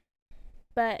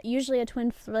 But usually a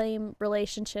twin flame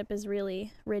relationship is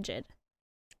really rigid.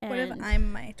 And what if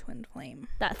I'm my twin flame?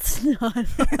 That's not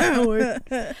how it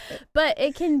works. But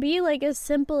it can be like as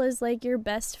simple as like your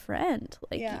best friend.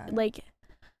 Like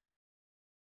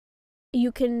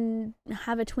you can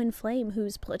have a twin flame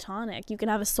who's platonic. You can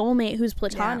have a soulmate who's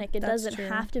platonic. It doesn't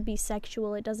have to be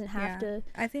sexual. It doesn't have to.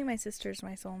 I think my sister's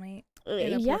my soulmate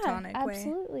in a platonic way.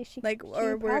 Absolutely.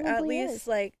 Or we're at least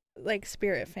like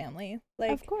spirit family.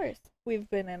 Like, of course. We've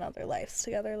been in other lives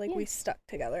together. Like we stuck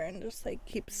together and just like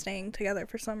keep staying together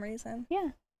for some reason.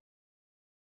 Yeah.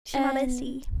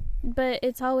 Messy. But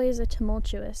it's always a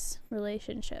tumultuous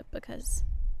relationship because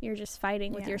you're just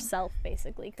fighting with yourself,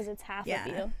 basically, because it's half of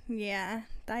you. Yeah.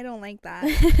 I don't like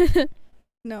that.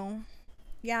 No.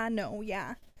 Yeah, no,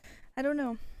 yeah. I don't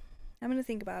know. I'm going to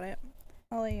think about it.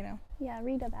 I'll let you know. Yeah,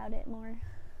 read about it more.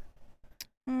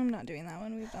 I'm not doing that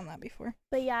one. We've done that before.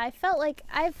 But yeah, I've felt like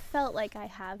I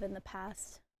have in the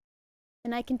past.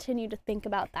 And I continue to think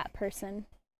about that person.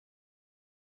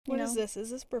 What is this? Is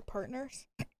this for partners?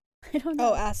 I don't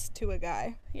know. Oh, asked to a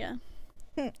guy. Yeah.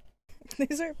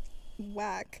 These are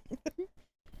whack.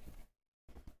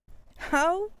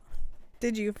 How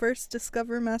did you first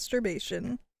discover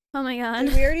masturbation? Oh my god.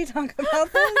 Did we already talk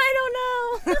about this? I don't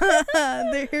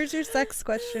know. Here's your sex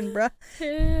question, bruh.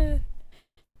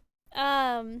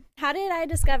 How did I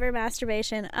discover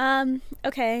masturbation?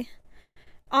 Okay.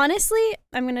 Honestly,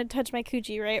 I'm gonna touch my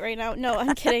coochie right now. No,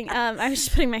 I'm kidding. I was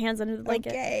just putting my hands under the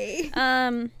blanket. Okay.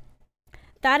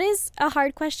 That is a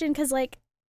hard question because, like,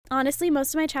 honestly,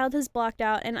 most of my childhood is blocked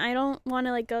out, and I don't want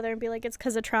to, like, go there and be like, it's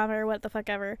because of trauma or what the fuck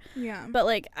ever. Yeah. But,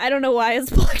 like, I don't know why it's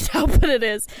blocked out, but it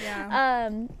is. Yeah.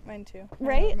 Mine too.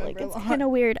 Right? Like, it's kind of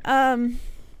weird.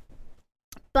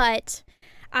 But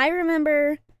I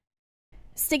remember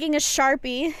sticking a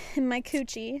Sharpie in my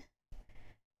coochie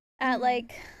at,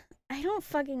 like, I don't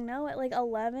fucking know, at, like,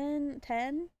 11,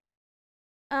 10.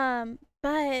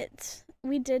 But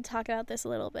we did talk about this a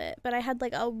little bit, but I had,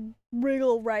 like, a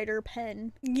Wriggle Rider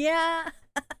pen. Yeah.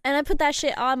 And I put that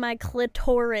shit on my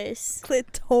clitoris.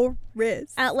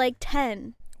 At, like,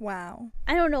 10. Wow.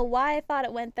 I don't know why I thought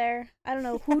it went there. I don't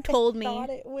know who told me. I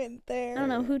thought it went there. I don't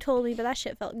know who told me, but that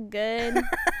shit felt good.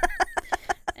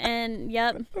 And,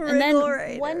 yep. Wriggle And then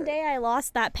Rider. one day I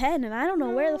lost that pen, and I don't know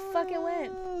where the fuck it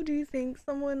went. Do you think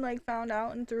someone, like, found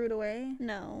out and threw it away?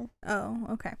 No. Oh,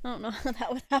 okay. I don't know how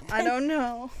that would happen. I don't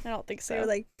know. I don't think so. They were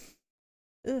like,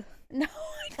 ugh. No,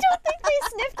 I don't think they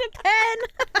sniffed a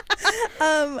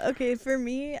pen. Okay, for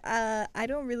me, I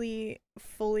don't really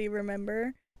fully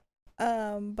remember.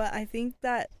 But I think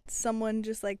that someone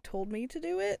just, like, told me to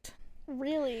do it.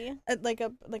 Really? Like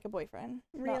a boyfriend.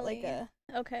 Really? Not like a...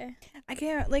 Okay. I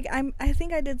can't, like, I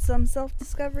think I did some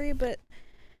self-discovery, but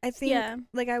I think,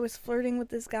 like, I was flirting with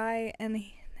this guy, and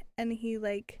he,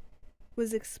 like,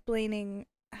 was explaining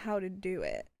how to do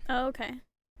it. Oh, okay.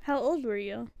 How old were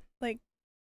you? Like,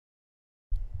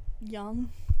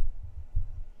 young.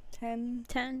 10.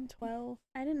 12.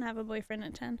 I didn't have a boyfriend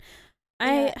at 10.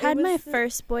 I had my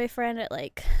first boyfriend at,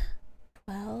 like,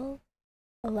 12,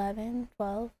 11,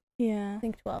 12. Yeah. I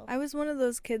think 12. I was one of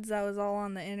those kids that was all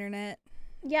on the internet.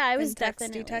 Yeah, I was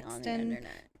definitely on the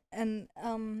internet. And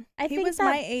I he think was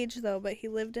my age though, but he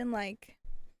lived in, like,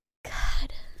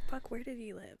 God. Fuck, where did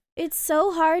he live? It's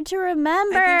so hard to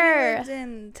remember. I think he lived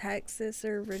in Texas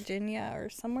or Virginia or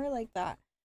somewhere like that.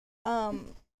 No.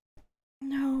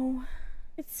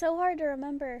 It's so hard to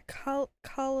remember.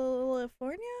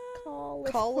 California?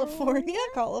 California?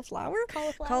 Cauliflower?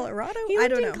 Colorado? He I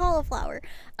lived don't in know. Cauliflower.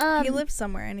 He lived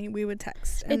somewhere, and we would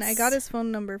text. And I got his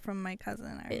phone number from my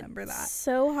cousin. I remember that. It's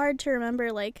so hard to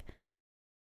remember, like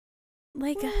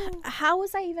how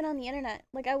was I even on the internet?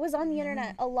 Like, I was on the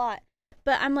internet a lot.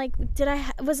 But I'm like,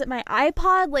 was it my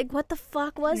iPod? Like, what the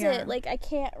fuck was it? Like, I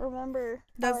can't remember.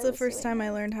 That's the first time I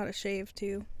learned how to shave,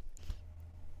 too.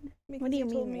 What do you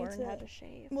mean learn how to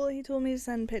shave? Well, he told me to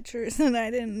send pictures, and I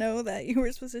didn't know that you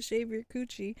were supposed to shave your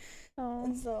coochie. Oh.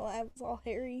 And so I was all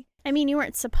hairy. I mean, you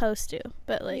weren't supposed to,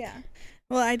 but, like... Yeah.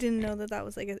 Well, I didn't know that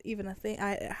was, like, even a thing.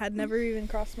 I had never even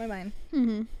crossed my mind. Mm-hmm.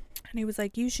 And he was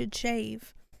like, you should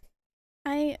shave.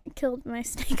 I killed my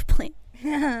snake plant.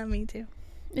 Yeah, me too.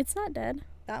 It's not dead.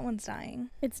 That one's dying.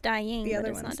 It's dying, the other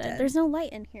but it's one's not dead. dead. There's no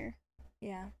light in here.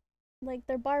 Yeah. Like,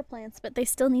 they're bar plants, but they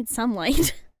still need some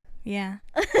light. Yeah.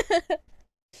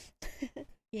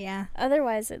 Yeah.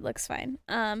 Otherwise, it looks fine.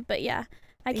 But yeah,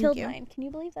 I killed mine. Can you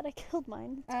believe that I killed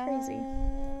mine? It's crazy.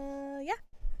 Yeah.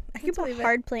 I can It's believe a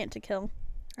hard plant to kill.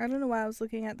 I don't know why I was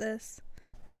looking at this.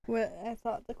 What I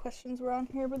thought the questions were on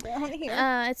here, but they're on here.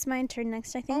 It's my turn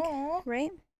next, I think. Aww.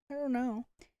 Right? I don't know.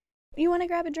 You want to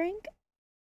grab a drink?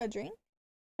 A drink?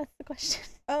 That's the question.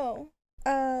 Oh.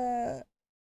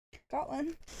 Got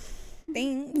one.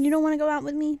 Thanks. You don't want to go out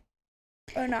with me?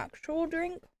 An actual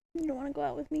drink? You don't want to go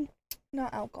out with me?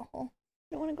 Not alcohol.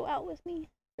 You don't want to go out with me?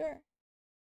 Sure.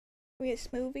 We get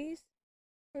smoothies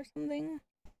or something.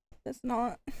 That's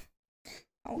not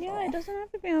alcohol. Yeah, it doesn't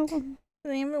have to be alcohol. It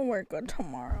doesn't even work good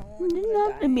tomorrow. It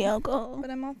doesn't have to be alcohol. But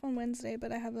I'm off on Wednesday,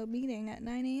 but I have a meeting at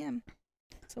 9 a.m.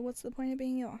 So what's the point of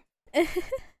being off? I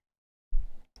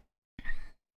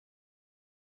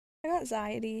got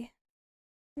anxiety.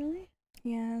 Really?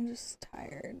 Yeah, I'm just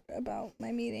tired about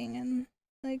my meeting, and,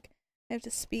 like, I have to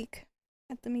speak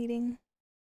at the meeting.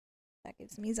 That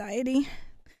gives me anxiety.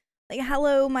 Like,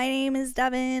 hello, my name is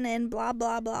Devin, and blah,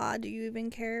 blah, blah. Do you even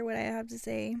care what I have to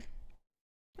say?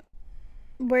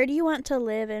 Where do you want to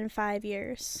live in 5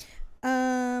 years?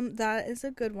 That is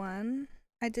a good one.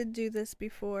 I did do this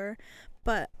before,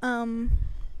 but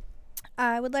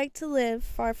I would like to live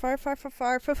far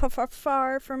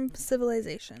from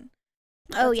civilization.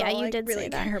 Oh yeah, you did really say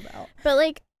that. Care about. But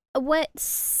like, what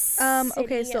city,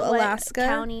 okay, so what Alaska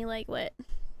county, like what?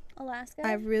 Alaska.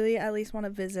 I really at least want to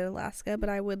visit Alaska, but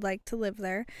I would like to live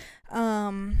there.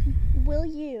 Will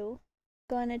you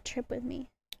go on a trip with me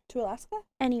to Alaska?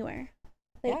 Anywhere?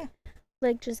 Like, yeah.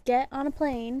 Like just get on a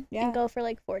plane and go for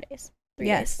like 4 days. 3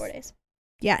 days, 4 days.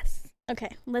 Yes. Okay,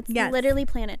 let's literally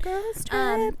plan it. Girls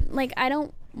trip. Like I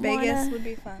don't Vegas would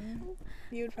be fun.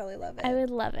 You would probably love it. I would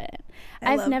love it.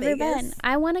 I've never been.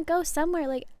 I want to go somewhere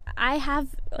like I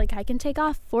can take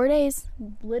off 4 days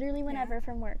literally whenever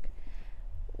from work.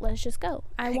 Let's just go.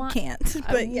 I can't,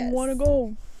 but yes. I want to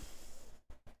go.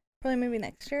 Probably maybe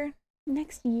next year.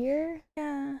 Next year?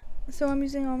 Yeah. So I'm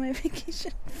using all my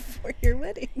vacation for your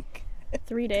wedding.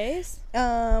 3 days?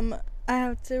 I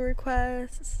have to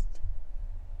request.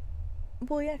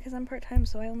 Well, yeah, because I'm part-time,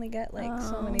 so I only get like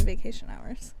so many vacation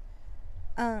hours.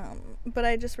 But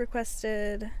I just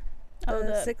requested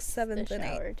the 6th, 7th, and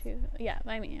 8th. Too. Yeah,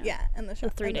 I mean, yeah, and the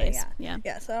 3 days.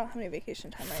 Yeah, so I don't have any vacation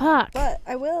time right now. But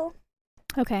I will.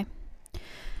 Okay.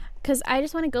 Because I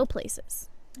just want to go places.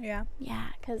 Yeah. Yeah,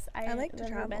 because I like to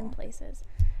travel. Been places,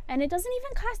 and it doesn't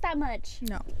even cost that much.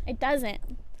 No, it doesn't.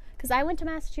 Because I went to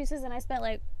Massachusetts and I spent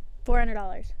like $400.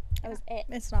 That was it.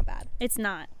 It's not bad. It's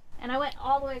not. And I went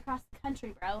all the way across the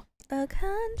country, bro. The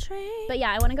country. But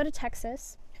yeah, I want to go to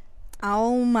Texas.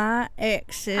 Oh my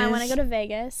exes. I want to go to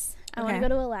Vegas. I want to go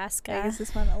to Alaska. Vegas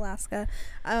is fun. Alaska.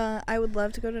 I would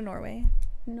love to go to Norway.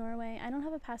 Norway. I don't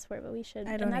have a passport, but we should.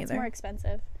 I don't and that's either. More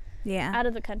expensive. Yeah. Out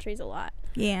of the country's a lot.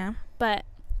 Yeah. But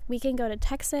we can go to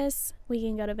Texas. We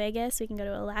can go to Vegas. We can go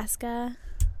to Alaska.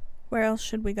 Where else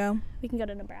should we go? We can go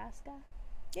to Nebraska.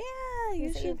 Yeah,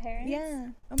 you should. Your parents? Yeah.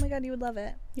 Oh my God, you would love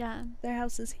it. Yeah. Their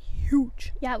house is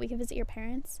huge. Yeah, we can visit your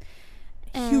parents.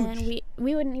 Huge. And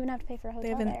we wouldn't even have to pay for a hotel. They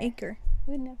have an acre.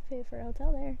 We wouldn't have to pay for a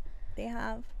hotel there. They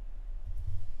have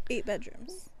 8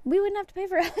 bedrooms. We wouldn't have to pay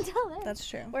for a hotel there. That's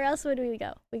true. Where else would we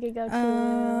go? We could go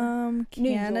to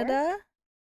Canada.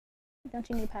 Don't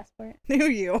you need a passport? New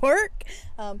York.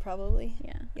 Probably.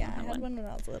 Yeah. Yeah, I had one when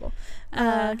I was little.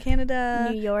 Canada.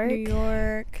 New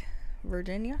York.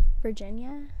 Virginia.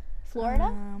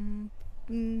 Florida.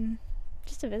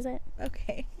 Just to visit.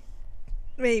 Okay.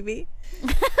 Maybe.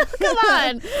 Come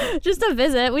on. Just to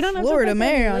visit. We don't have Florida to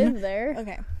live there.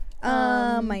 Okay.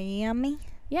 Miami.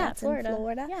 Yeah, That's Florida. In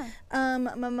Florida. Yeah.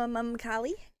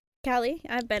 Cali.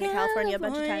 I've been to California a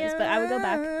bunch of times, but I would go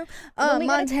back.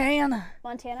 Montana.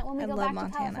 When we go back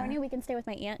to California, we can stay with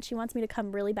my aunt. She wants me to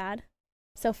come really bad.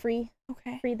 So free.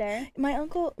 Okay. Free there. My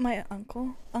uncle.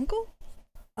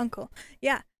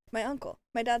 Yeah, my uncle.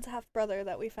 My dad's half brother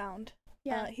that we found.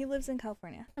 Yeah. He lives in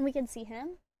California. And we can see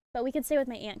him. But we could stay with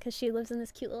my aunt because she lives in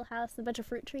this cute little house with a bunch of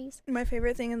fruit trees. My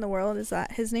favorite thing in the world is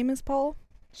that his name is Paul.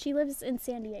 She lives in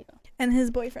San Diego. And his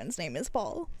boyfriend's name is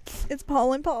Paul. It's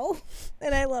Paul and Paul.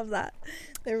 And I love that.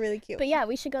 They're really cute. But yeah,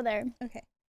 we should go there. Okay.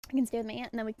 I can stay with my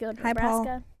aunt and then we can go to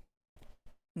Nebraska.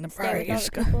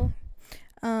 Nebraska.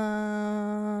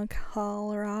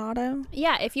 Colorado.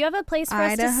 Yeah, if you have a place for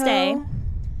Idaho. us to stay.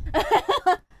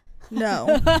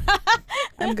 No.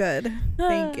 I'm good.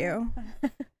 Thank you.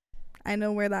 I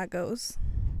know where that goes.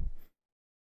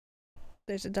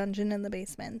 There's a dungeon in the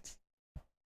basement.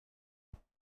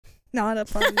 Not a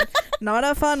fun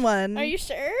one. Are you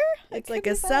sure? It's like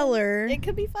a cellar. It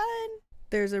could be fun.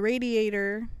 There's a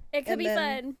radiator. It could be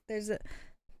fun. There's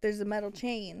a metal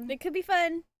chain. It could be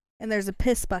fun. And there's a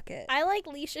piss bucket. I like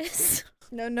leashes.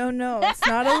 No. It's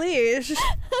not a leash.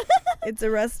 It's a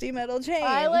rusty metal chain.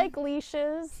 I like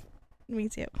leashes. Me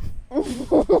too.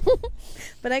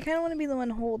 But I kind of want to be the one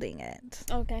holding it.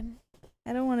 Okay.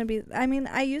 I don't want to be. I mean,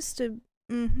 I used to.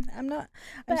 I'm not.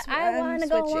 But I want to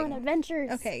go on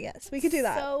adventures. Okay, yes, we could do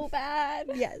that. So bad.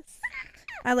 Yes.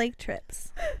 I like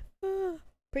trips.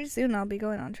 Pretty soon I'll be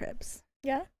going on trips.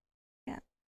 Yeah? Yeah.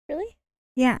 Really?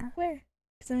 Yeah. Where?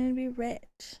 Because I'm going to be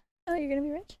rich. Oh, you're going to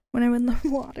be rich? When I win the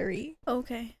lottery.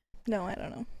 Okay. No, I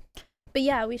don't know. But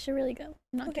yeah, we should really go.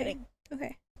 I'm not kidding.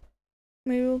 Okay.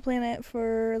 Maybe we'll plan it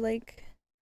for like,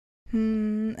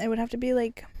 it would have to be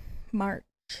like March.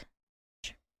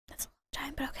 That's a long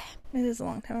time, but okay. It is a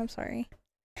long time, I'm sorry.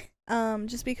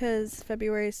 Just because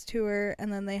February's tour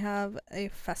and then they have a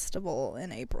festival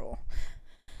in April.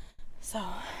 So.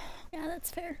 Yeah,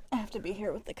 that's fair. I have to be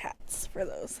here with the cats for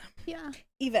those. Yeah.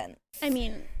 Events. I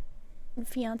mean,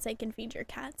 fiance can feed your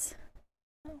cats.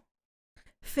 Oh.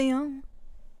 Fion.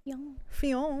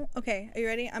 Okay, are you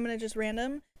ready? I'm gonna just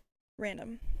random.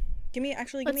 Give me a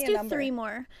number. Let's do 3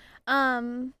 more.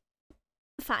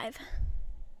 5.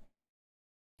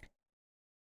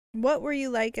 What were you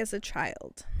like as a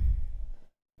child?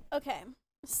 Okay,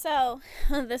 so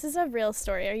this is a real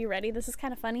story. Are you ready? This is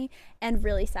kind of funny and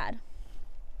really sad.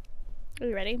 Are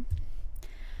you ready?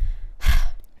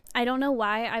 I don't know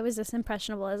why I was this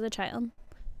impressionable as a child,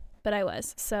 but I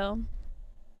was. So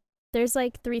there's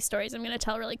like 3 stories I'm going to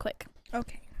tell really quick.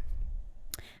 Okay.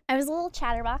 I was a little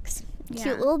chatterbox,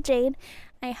 cute little Jade.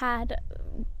 I had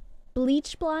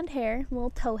bleached blonde hair,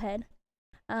 little towhead,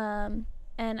 and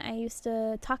I used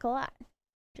to talk a lot.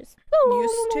 Just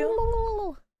used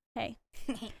to? Hey.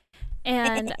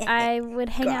 And I would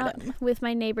hang out with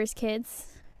my neighbor's kids,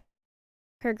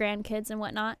 her grandkids and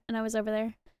whatnot, and I was over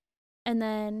there. And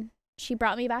then she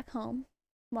brought me back home,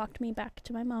 walked me back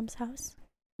to my mom's house,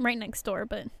 right next door,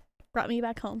 but brought me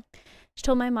back home. She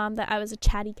told my mom that I was a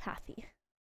chatty Cathy.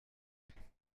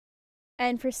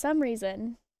 And for some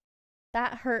reason,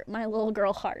 that hurt my little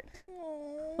girl heart.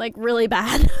 Aww. Like, really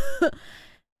bad.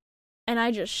 And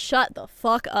I just shut the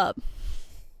fuck up.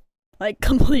 Like,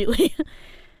 completely.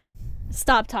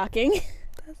 Stop talking.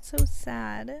 That's so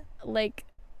sad. Like,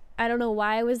 I don't know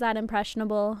why I was that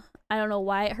impressionable. I don't know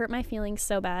why it hurt my feelings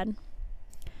so bad.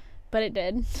 But it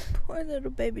did. Poor little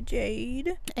baby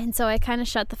Jade. And so I kind of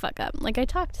shut the fuck up. Like, I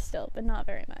talked still, but not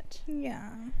very much.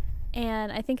 Yeah.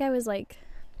 And I think I was, like,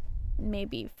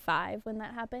 maybe 5 when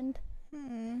that happened.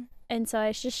 And so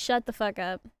I just shut the fuck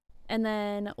up. And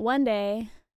then one day,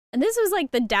 and this was,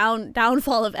 like, the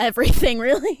downfall of everything,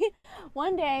 really.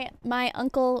 One day, my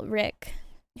Uncle Rick,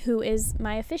 who is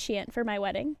my officiant for my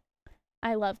wedding,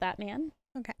 I love that man.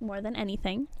 Okay. More than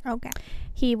anything. Okay.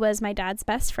 He was my dad's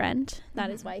best friend. That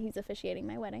is why he's officiating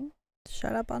my wedding.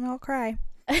 Shut up and I'll cry.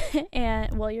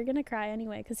 And, well, you're going to cry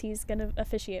anyway because he's going to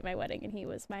officiate my wedding and he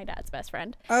was my dad's best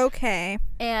friend. Okay.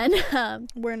 And,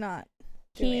 we're not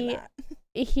doing that.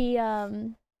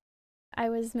 I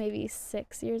was maybe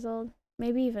 6 years old,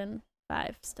 maybe even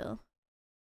 5 still.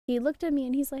 He looked at me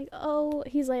and he's like,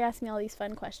 asking me all these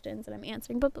fun questions and I'm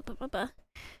answering,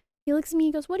 He looks at me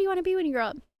and goes, what do you want to be when you grow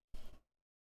up?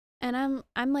 And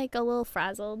I'm like a little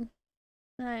frazzled.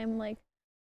 And I'm like,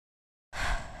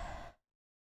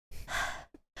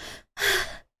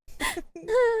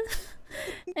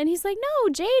 and he's like, no,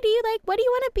 JD, like, what do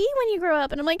you want to be when you grow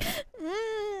up? And I'm like,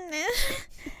 I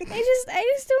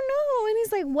just don't know. And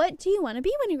he's like, what do you want to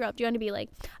be when you grow up? Do you want to be like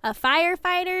a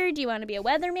firefighter? Do you want to be a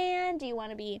weatherman? Do you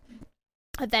want to be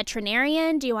a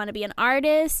veterinarian? Do you want to be an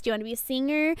artist? Do you want to be a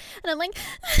singer? And I'm like,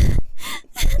 I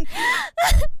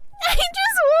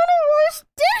just want to wash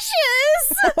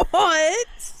dishes.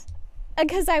 What?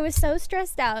 Because I was so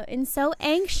stressed out and so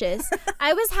anxious.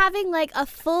 I was having like a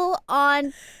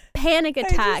full-on panic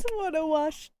attack. I just want to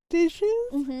wash dishes.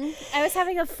 I was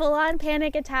having a full-on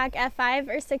panic attack at 5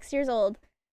 or 6 years old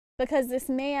because this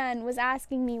man was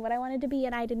asking me what I wanted to be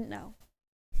and I didn't know.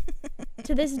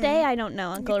 To this day, I don't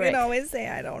know, Uncle Rick. You can always say,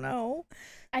 I don't know.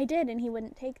 I did, and he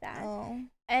wouldn't take that. Oh.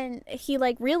 And he,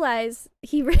 like, realized,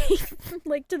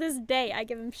 like, to this day, I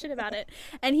give him shit about it.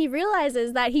 And he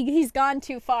realizes that he's gone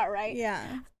too far, right?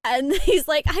 Yeah. And he's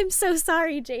like, I'm so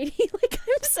sorry, JD. Like,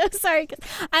 I'm so sorry. Cause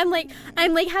I'm like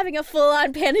having a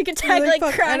full-on panic attack, like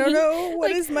crying. I don't know.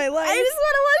 What like, is my life? I just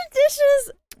want to wash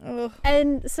dishes. Ugh.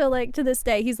 And so, like, to this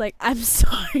day, he's like, I'm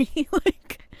sorry.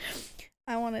 Like,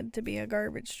 I wanted to be a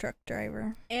garbage truck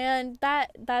driver. And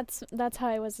that's how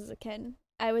I was as a kid.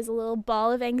 I was a little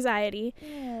ball of anxiety,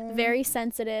 very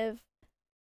sensitive.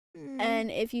 And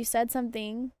if you said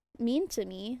something mean to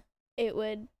me, it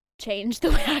would change the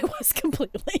way I was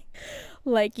completely.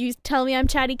 Like, you tell me I'm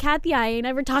chatty Cathy, I ain't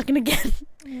ever talking again.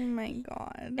 Oh my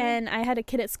God. And I had a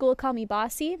kid at school call me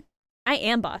bossy. I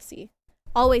am bossy.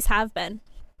 Always have been.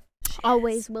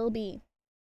 Always will be.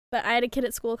 But I had a kid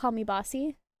at school call me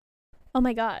bossy. Oh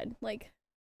my God. Like,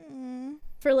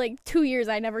 for like 2 years,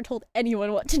 I never told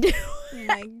anyone what to do. Oh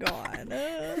my God.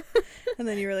 And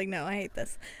then you were like, no, I hate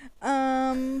this.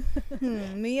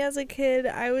 Me as a kid,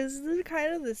 I was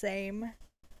kind of the same.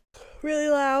 Really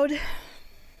loud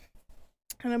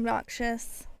and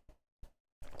obnoxious.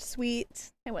 Sweet.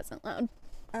 I wasn't loud.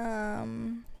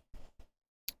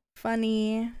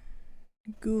 Funny.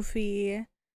 Goofy.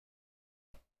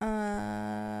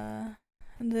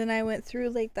 And then I went through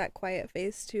like that quiet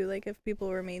phase too, like if people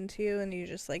were mean to you and you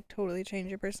just like totally change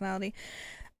your personality.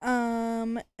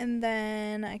 And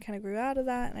then I kind of grew out of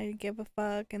that and I didn't give a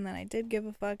fuck, and then I did give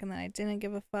a fuck, and then I didn't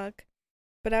give a fuck.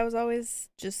 But I was always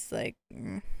just like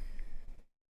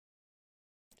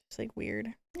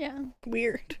weird. Yeah.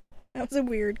 Weird. I was a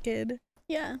weird kid.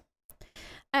 Yeah.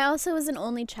 I also was an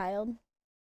only child.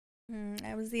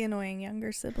 I was the annoying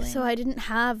younger sibling. So I didn't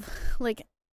have like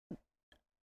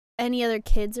any other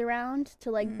kids around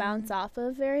to like bounce off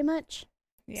of very much.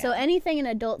 Yeah. So anything an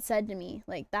adult said to me,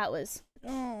 like, that was...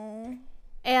 Oh.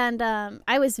 And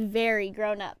I was very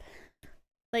grown up,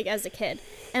 like, as a kid.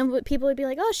 And people would be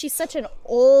like, oh, she's such an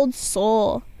old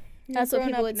soul. That's what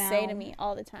people would say to me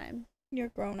all the time. You're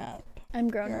grown up. I'm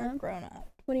grown up? You're grown up.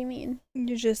 What do you mean?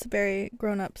 You're just very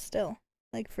grown up still,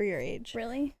 like, for your age.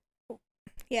 Really?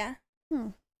 Yeah.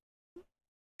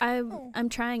 I'm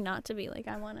trying not to be, like,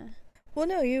 I want to... Well,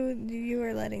 no, you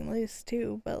were letting loose,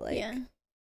 too, but, like... Yeah.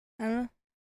 I don't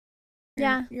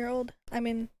know. You're old. I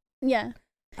mean... Yeah.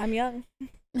 I'm young.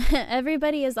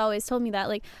 Everybody has always told me that.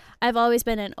 Like, I've always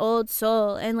been an old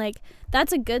soul. And, like,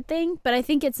 that's a good thing. But I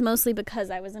think it's mostly because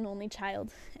I was an only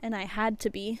child. And I had to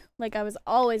be. Like, I was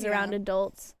always around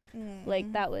adults.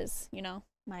 Like, that was, you know,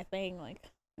 my thing. Like,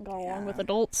 I got along with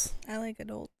adults. I like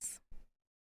adults.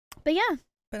 But, yeah.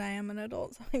 But I am an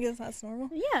adult, so I guess that's normal.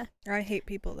 Yeah. Or I hate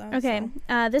people, though. Okay.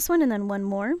 So. This one and then one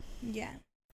more. Yeah.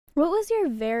 What was your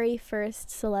very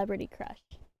first celebrity crush?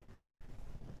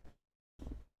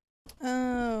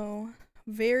 Oh,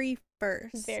 very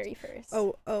first. Very first.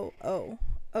 Oh.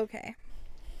 Okay.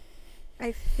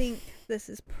 I think this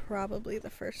is probably the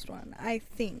first one.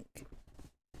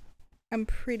 I'm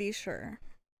pretty sure.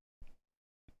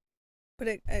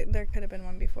 But there could have been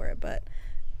one before it, but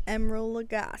Emeril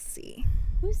Lagasse.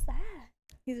 Who's that?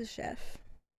 He's a chef.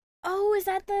 Oh, is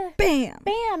that the...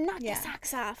 Bam! Knock the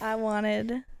socks off. I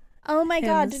wanted... Oh my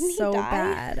god, didn't he so die?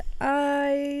 Bad.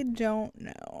 I don't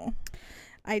know.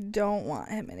 I don't want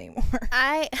him anymore.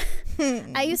 I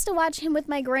used to watch him with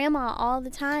my grandma all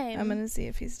the time. I'm gonna see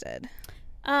if he's dead.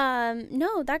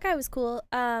 No, that guy was cool.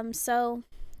 So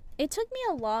it took me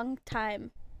a long time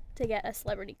to get a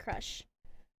celebrity crush.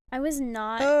 I was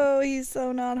not... Oh, he's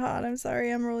so not hot. I'm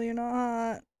sorry, Emerald, you're not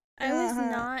hot. I was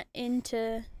not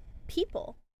into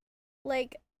people.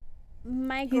 Like,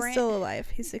 my He's still alive.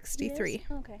 He's 63.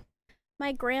 Okay.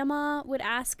 My grandma would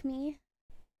ask me,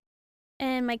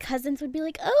 and my cousins would be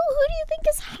like, oh, who do you think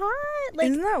is hot? Like,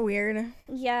 isn't that weird?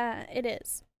 Yeah, it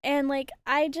is. And, like,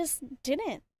 I just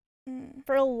didn't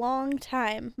for a long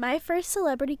time. My first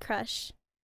celebrity crush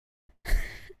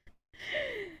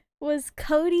was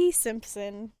Cody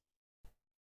Simpson.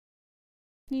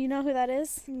 You know who that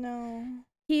is? No.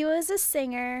 He was a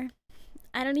singer.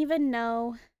 I don't even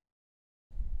know.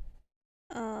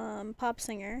 Pop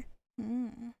singer.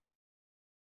 Let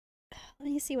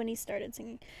me see when he started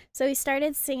singing. So he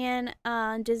started singing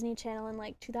on Disney Channel in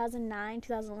like 2009,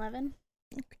 2011.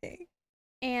 Okay.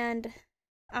 And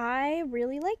I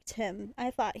really liked him.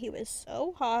 I thought he was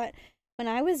so hot. When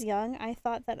I was young, I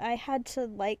thought that I had to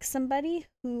like somebody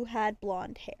who had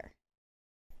blonde hair.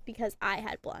 Because I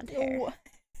had blonde hair. What?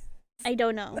 I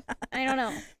don't know.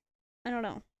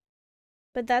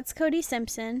 But that's Cody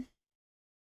Simpson.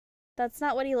 That's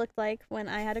not what he looked like when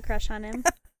I had a crush on him.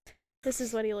 This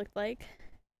is what he looked like.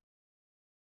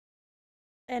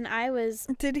 And I was...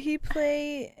 Did he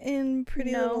play in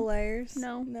Pretty Little Liars?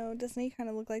 No. No, doesn't he kind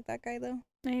of look like that guy, though?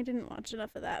 I didn't watch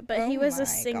enough of that. But he was a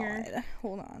singer. God.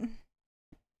 Hold on.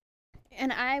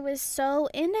 And I was so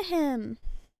into him.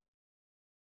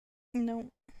 No.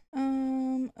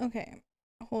 Okay.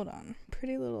 Hold on.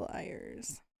 Pretty Little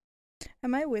Liars.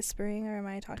 Am I whispering or am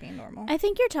I talking normal? I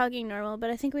think you're talking normal, but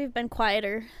I think we've been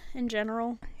quieter in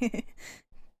general.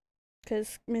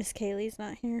 Because Miss Kaylee's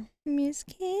not here. Miss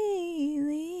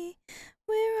Kaylee,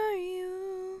 where are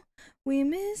you? We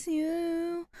miss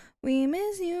you. We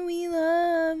miss you. We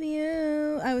love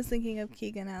you. I was thinking of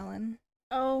Keegan Allen.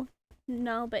 Oh,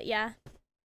 no, but yeah.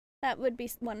 That would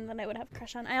be one that I would have a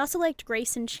crush on. I also liked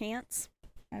Grayson Chance.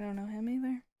 I don't know him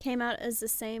either. Came out as the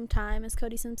same time as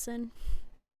Cody Simpson.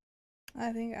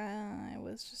 I think I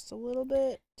was just a little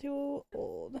bit too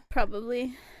old.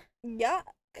 Probably. Yuck.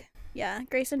 Yeah,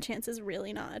 Grayson Chance is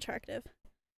really not attractive.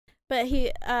 But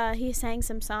he sang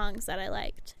some songs that I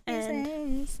liked. And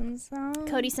he sang some songs.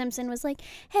 Cody Simpson was like,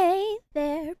 hey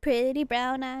there, pretty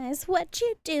brown eyes, what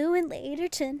you doing later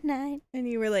tonight? And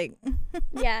you were like...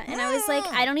 Yeah, and I was like,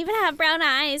 I don't even have brown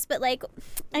eyes, but like,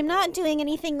 I'm not doing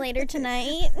anything later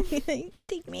tonight.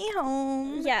 Take me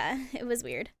home. Yeah, it was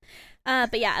weird.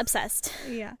 But yeah, obsessed.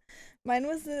 Yeah. Mine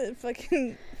was the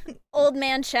fucking... Old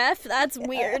man chef? That's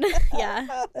weird.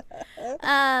 Yeah.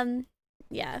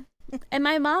 Yeah. And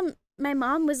my mom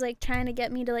was like trying to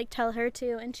get me to like tell her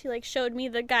to, and she like showed me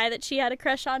the guy that she had a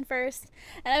crush on first.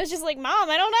 And I was just like, Mom,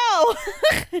 I don't know.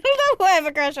 I don't know who I have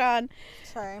a crush on.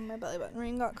 Sorry, my belly button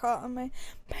ring got caught on my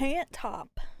pant top.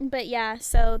 But yeah,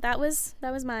 so that was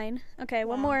mine. Okay,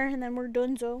 one more and then we're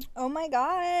done. So. Oh my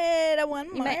god, one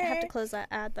more. You might have to close that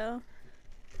ad though.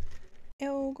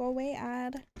 Ew, go away,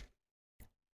 ad.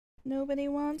 Nobody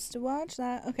wants to watch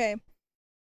that. Okay.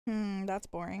 That's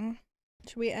boring.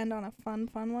 Should we end on a fun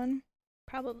one?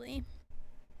 Probably.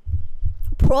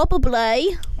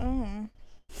 Oh.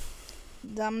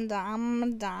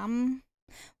 Dumb.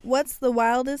 What's the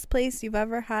wildest place you've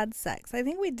ever had sex? I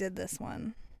think we did this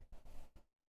one.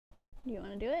 Do you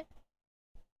want to do it?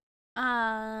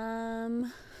 A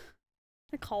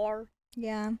car.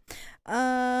 Yeah.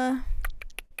 I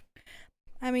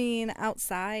mean,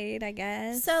 outside, I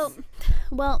guess. So,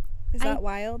 well... Is that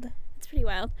wild? It's pretty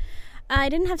wild. I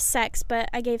didn't have sex, but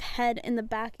I gave head in the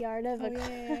backyard of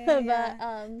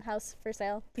a house for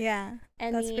sale. Yeah,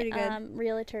 and that's pretty good.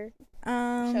 Realtor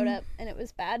showed up, and it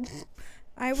was bad.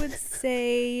 I would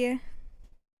say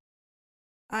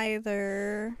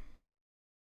either,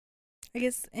 I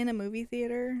guess, in a movie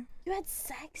theater. You had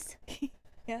sex?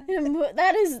 Yeah.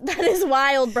 That is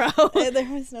wild, bro. There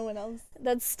was no one else.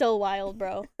 That's still wild,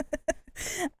 bro.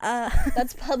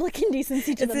 That's public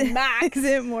indecency to the max. Is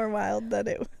it more wild that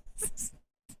it was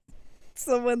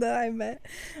someone that I met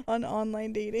on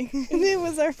online dating and it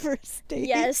was our first date?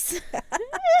 Yes.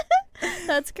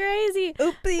 That's crazy.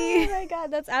 Oopsie. Oh my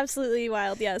god, that's absolutely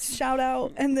wild. Yes. Shout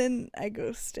out. And then I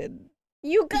ghosted.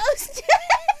 You ghosted?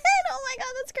 Oh my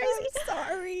god, that's crazy.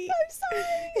 I'm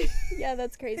sorry. Yeah,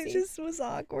 that's crazy. It just was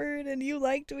awkward and you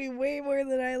liked me way more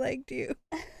than I liked you.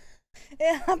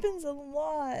 It happens a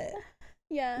lot.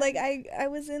 Yeah. Like, I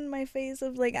was in my phase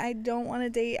of, like, I don't want to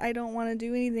date, I don't want to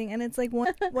do anything. And it's like,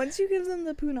 once you give them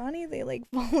the punani, they, like,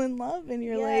 fall in love. And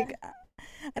you're like,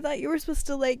 I thought you were supposed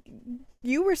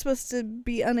to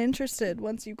be uninterested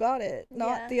once you got it,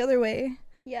 not the other way.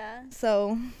 Yeah.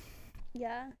 So.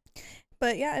 Yeah.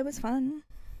 But, yeah, it was fun.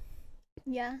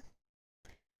 Yeah.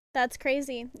 That's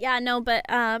crazy. Yeah, no, but,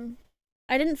 I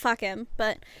didn't fuck him,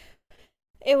 but...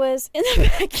 It was in the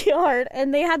backyard,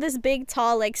 and they had this big,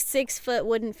 tall, like, 6-foot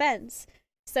wooden fence.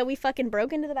 So we fucking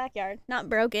broke into the backyard. Not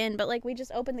broke in, but, like, we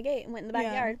just opened the gate and went in the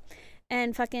backyard.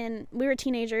 And fucking, we were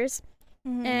teenagers,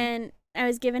 and I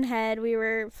was giving head. We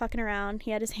were fucking around. He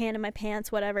had his hand in my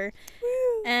pants, whatever.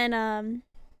 Woo. And,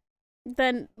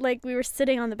 then, like, we were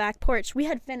sitting on the back porch. We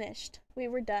had finished. We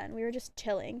were done. We were just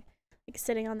chilling, like,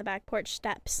 sitting on the back porch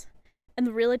steps. And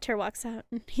the realtor walks out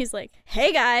and he's like,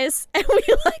 "Hey guys," and we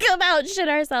like about shit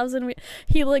ourselves, and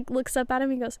he like looks up at him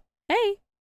and he goes, "Hey,"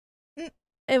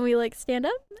 and we like stand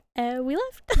up and we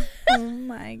left. Oh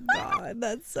my god,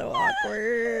 that's so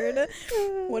awkward.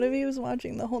 What if he was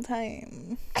watching the whole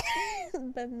time?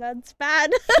 Then that's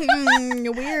bad.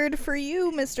 Weird for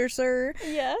you, Mr. Sir.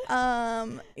 Yeah.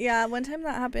 Yeah, one time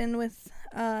that happened with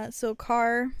so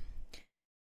car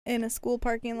in a school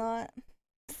parking lot.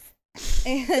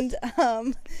 And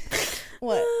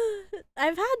what?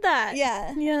 I've had that.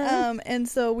 Yeah. And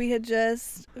so we had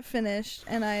just finished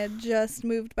and I had just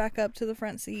moved back up to the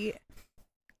front seat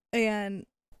and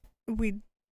we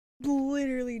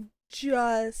literally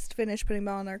just finished putting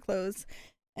on our clothes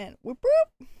and whoop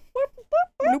whoop whoop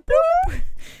whoop whoop,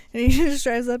 and he just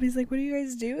drives up. He's like, "What are you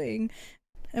guys doing?"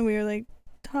 And we were like,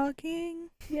 "Talking."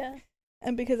 Yeah.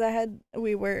 And because I had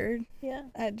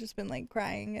just been like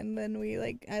crying, and then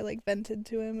I vented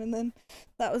to him, and then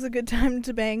that was a good time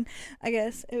to bang. I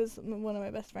guess it was one of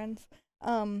my best friends.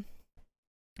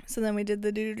 So then we did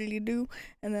the do,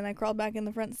 and then I crawled back in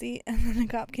the front seat, and then a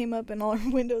cop came up, and all our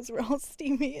windows were all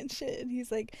steamy and shit. And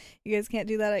he's like, "You guys can't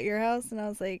do that at your house," and I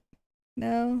was like,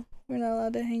 "No, we're not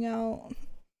allowed to hang out."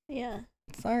 Yeah.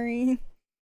 Sorry.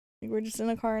 Like, we're just in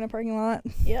a car in a parking lot.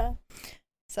 Yeah.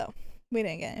 So. We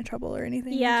didn't get in trouble or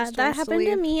anything. Yeah, that happened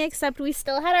to me, except we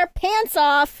still had our pants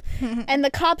off, and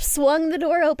the cop swung the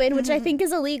door open, which I think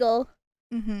is illegal.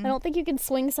 I don't think you can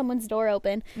swing someone's door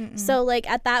open. So, like,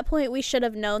 at that point, we should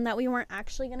have known that we weren't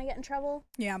actually going to get in trouble.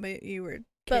 Yeah, but you were kids.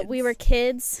 But we were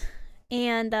kids,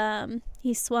 and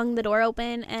he swung the door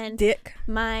open, and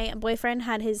my boyfriend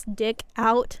had his dick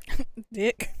out.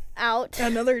 Out.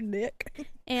 Another dick.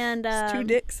 And there's two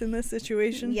dicks in this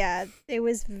situation. Yeah, it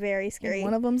was very scary. And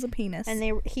one of them's a penis.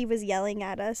 And he was yelling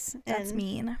at us. That's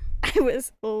mean. I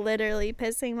was literally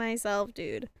pissing myself,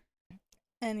 dude.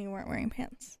 And you weren't wearing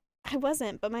pants. I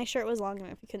wasn't, but my shirt was long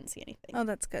enough you couldn't see anything. Oh,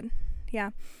 that's good.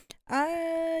 Yeah.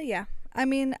 Yeah. I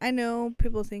mean, I know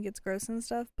people think it's gross and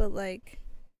stuff, but like,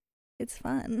 it's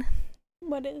fun.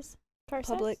 What is?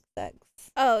 Public sex.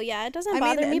 Oh yeah, it doesn't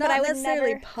bother me, but I would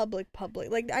necessarily never public.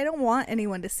 Like, I don't want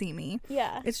anyone to see me.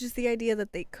 Yeah. It's just the idea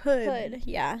that they could.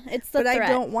 Yeah. It's the threat. But I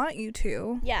don't want you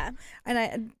to. Yeah.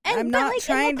 And I'm not like,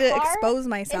 trying to expose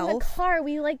myself. In the car,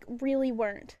 we like really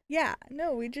weren't. Yeah.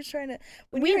 No, we just trying to.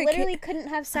 We literally couldn't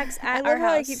have sex at our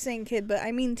house. I keep saying kid, but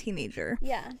I mean teenager.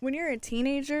 Yeah. When you're a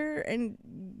teenager and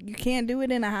you can't do it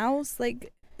in a house,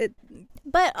 like it.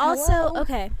 But also,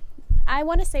 okay. I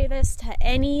want to say this to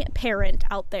any parent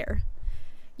out there.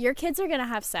 your kids are gonna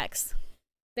have sex.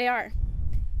 They are.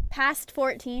 Past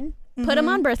 14, put them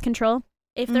on birth control.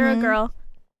 If they're a girl,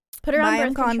 put her on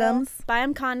birth control. Buy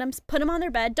them condoms. Put them on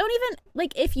their bed. Don't even,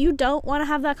 like, if you don't want to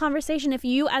have that conversation, if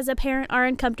you as a parent are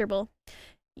uncomfortable,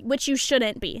 which you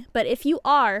shouldn't be, but if you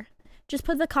are, just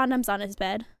put the condoms on his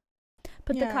bed.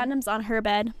 Put the condoms on her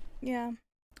bed. Yeah.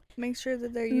 Make sure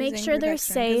that they're using Make sure they're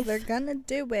safe. They're gonna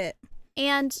do it.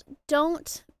 And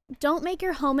don't make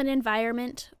your home an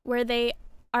environment where they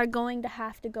are going to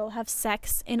have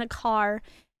sex in a car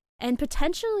and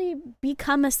potentially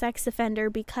become a sex offender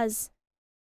because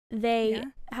they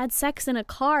had sex in a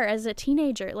car as a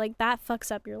teenager. Like, that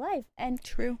fucks up your life. And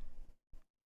true.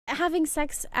 Having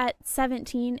sex at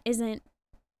 17 isn't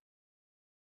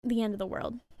the end of the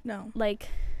world. No. Like,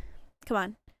 come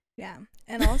on. Yeah.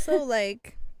 And also,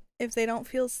 like, if they don't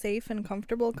feel safe and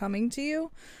comfortable coming to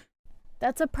you,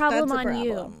 that's a problem on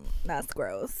you. That's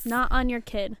gross. Not on your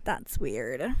kid. That's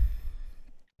weird.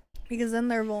 Because then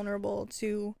they're vulnerable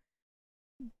to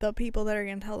the people that are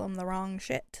going to tell them the wrong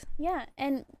shit. Yeah,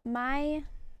 and my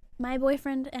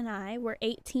boyfriend and I were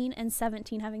 18 and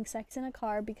 17 having sex in a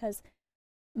car because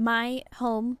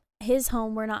his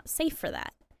home, were not safe for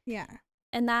that. Yeah.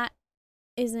 And that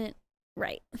isn't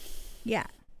right. Yeah.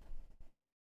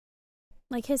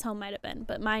 Like, his home might have been,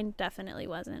 but mine definitely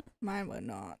wasn't. Mine would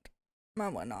not.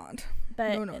 But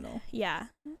No. Yeah.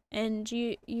 And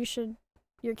your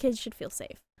kids should feel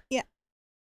safe. Yeah.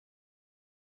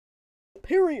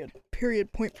 Period.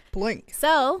 Point blank.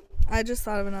 So, I just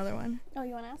thought of another one. Oh,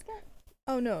 you want to ask it?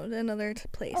 Oh, no, another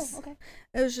place. Oh, okay.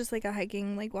 It was just like a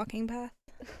hiking, like, walking path.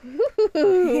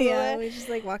 Yeah, we just,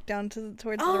 like, walked down towards the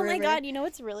river. Oh, my God. You know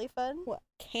what's really fun? What?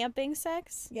 Camping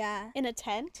sex. Yeah. In a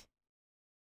tent.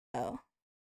 Oh.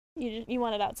 You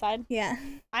want it outside? Yeah.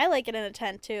 I like it in a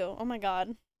tent, too. Oh, my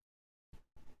God.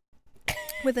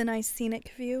 With a nice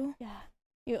scenic view. Yeah.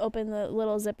 You open the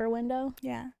little zipper window.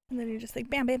 Yeah. And then you're just like,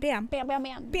 bam, bam, bam. Bam, bam,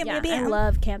 bam. Bam, yeah, bam, bam. I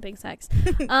love camping sex.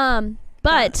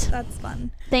 But that's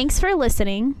fun. Thanks for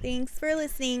listening. And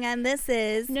this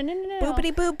is No.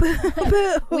 boopity boop boop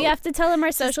boo. We have to tell them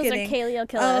our socials or Kaylee will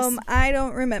kill us. I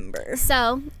don't remember.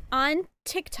 So on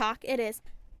TikTok it is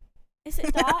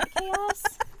it Dot Chaos?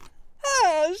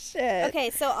 Oh shit. Okay,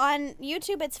 so on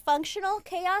YouTube it's Functional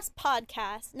Chaos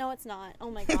Podcast. No, it's not. Oh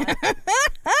my God.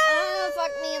 Oh, fuck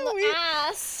me in the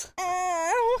ass.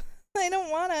 Oh, I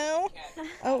don't want to.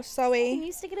 Oh, sorry. Can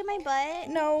you stick it in my butt?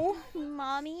 No.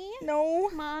 Mommy? No.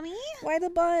 Mommy? Why the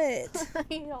butt?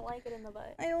 You don't like it in the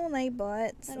butt. I don't like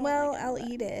butts. I'll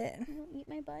eat it. You don't eat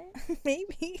my butt?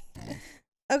 Maybe.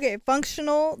 Okay,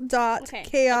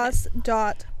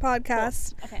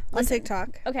 functional.chaos.podcast on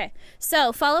TikTok. Okay,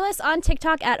 so follow us on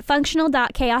TikTok at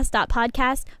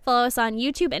functional.chaos.podcast. Follow us on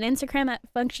YouTube and Instagram at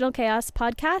Functional Chaos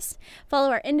Podcast. Follow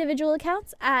our individual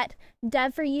accounts at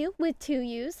Dev for You with 2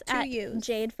 U's, at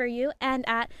Jade for You, and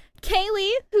at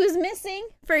Kaylee, who's missing,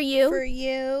 for you. For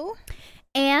you.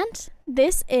 And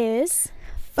this is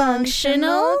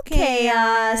Functional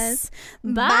Chaos.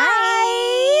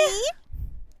 Bye.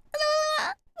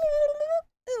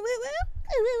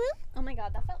 Oh my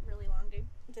God, that felt really long, dude.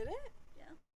 Did it?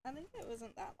 Yeah. I think it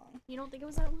wasn't that long. You don't think it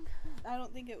was that long? I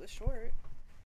don't think it was short.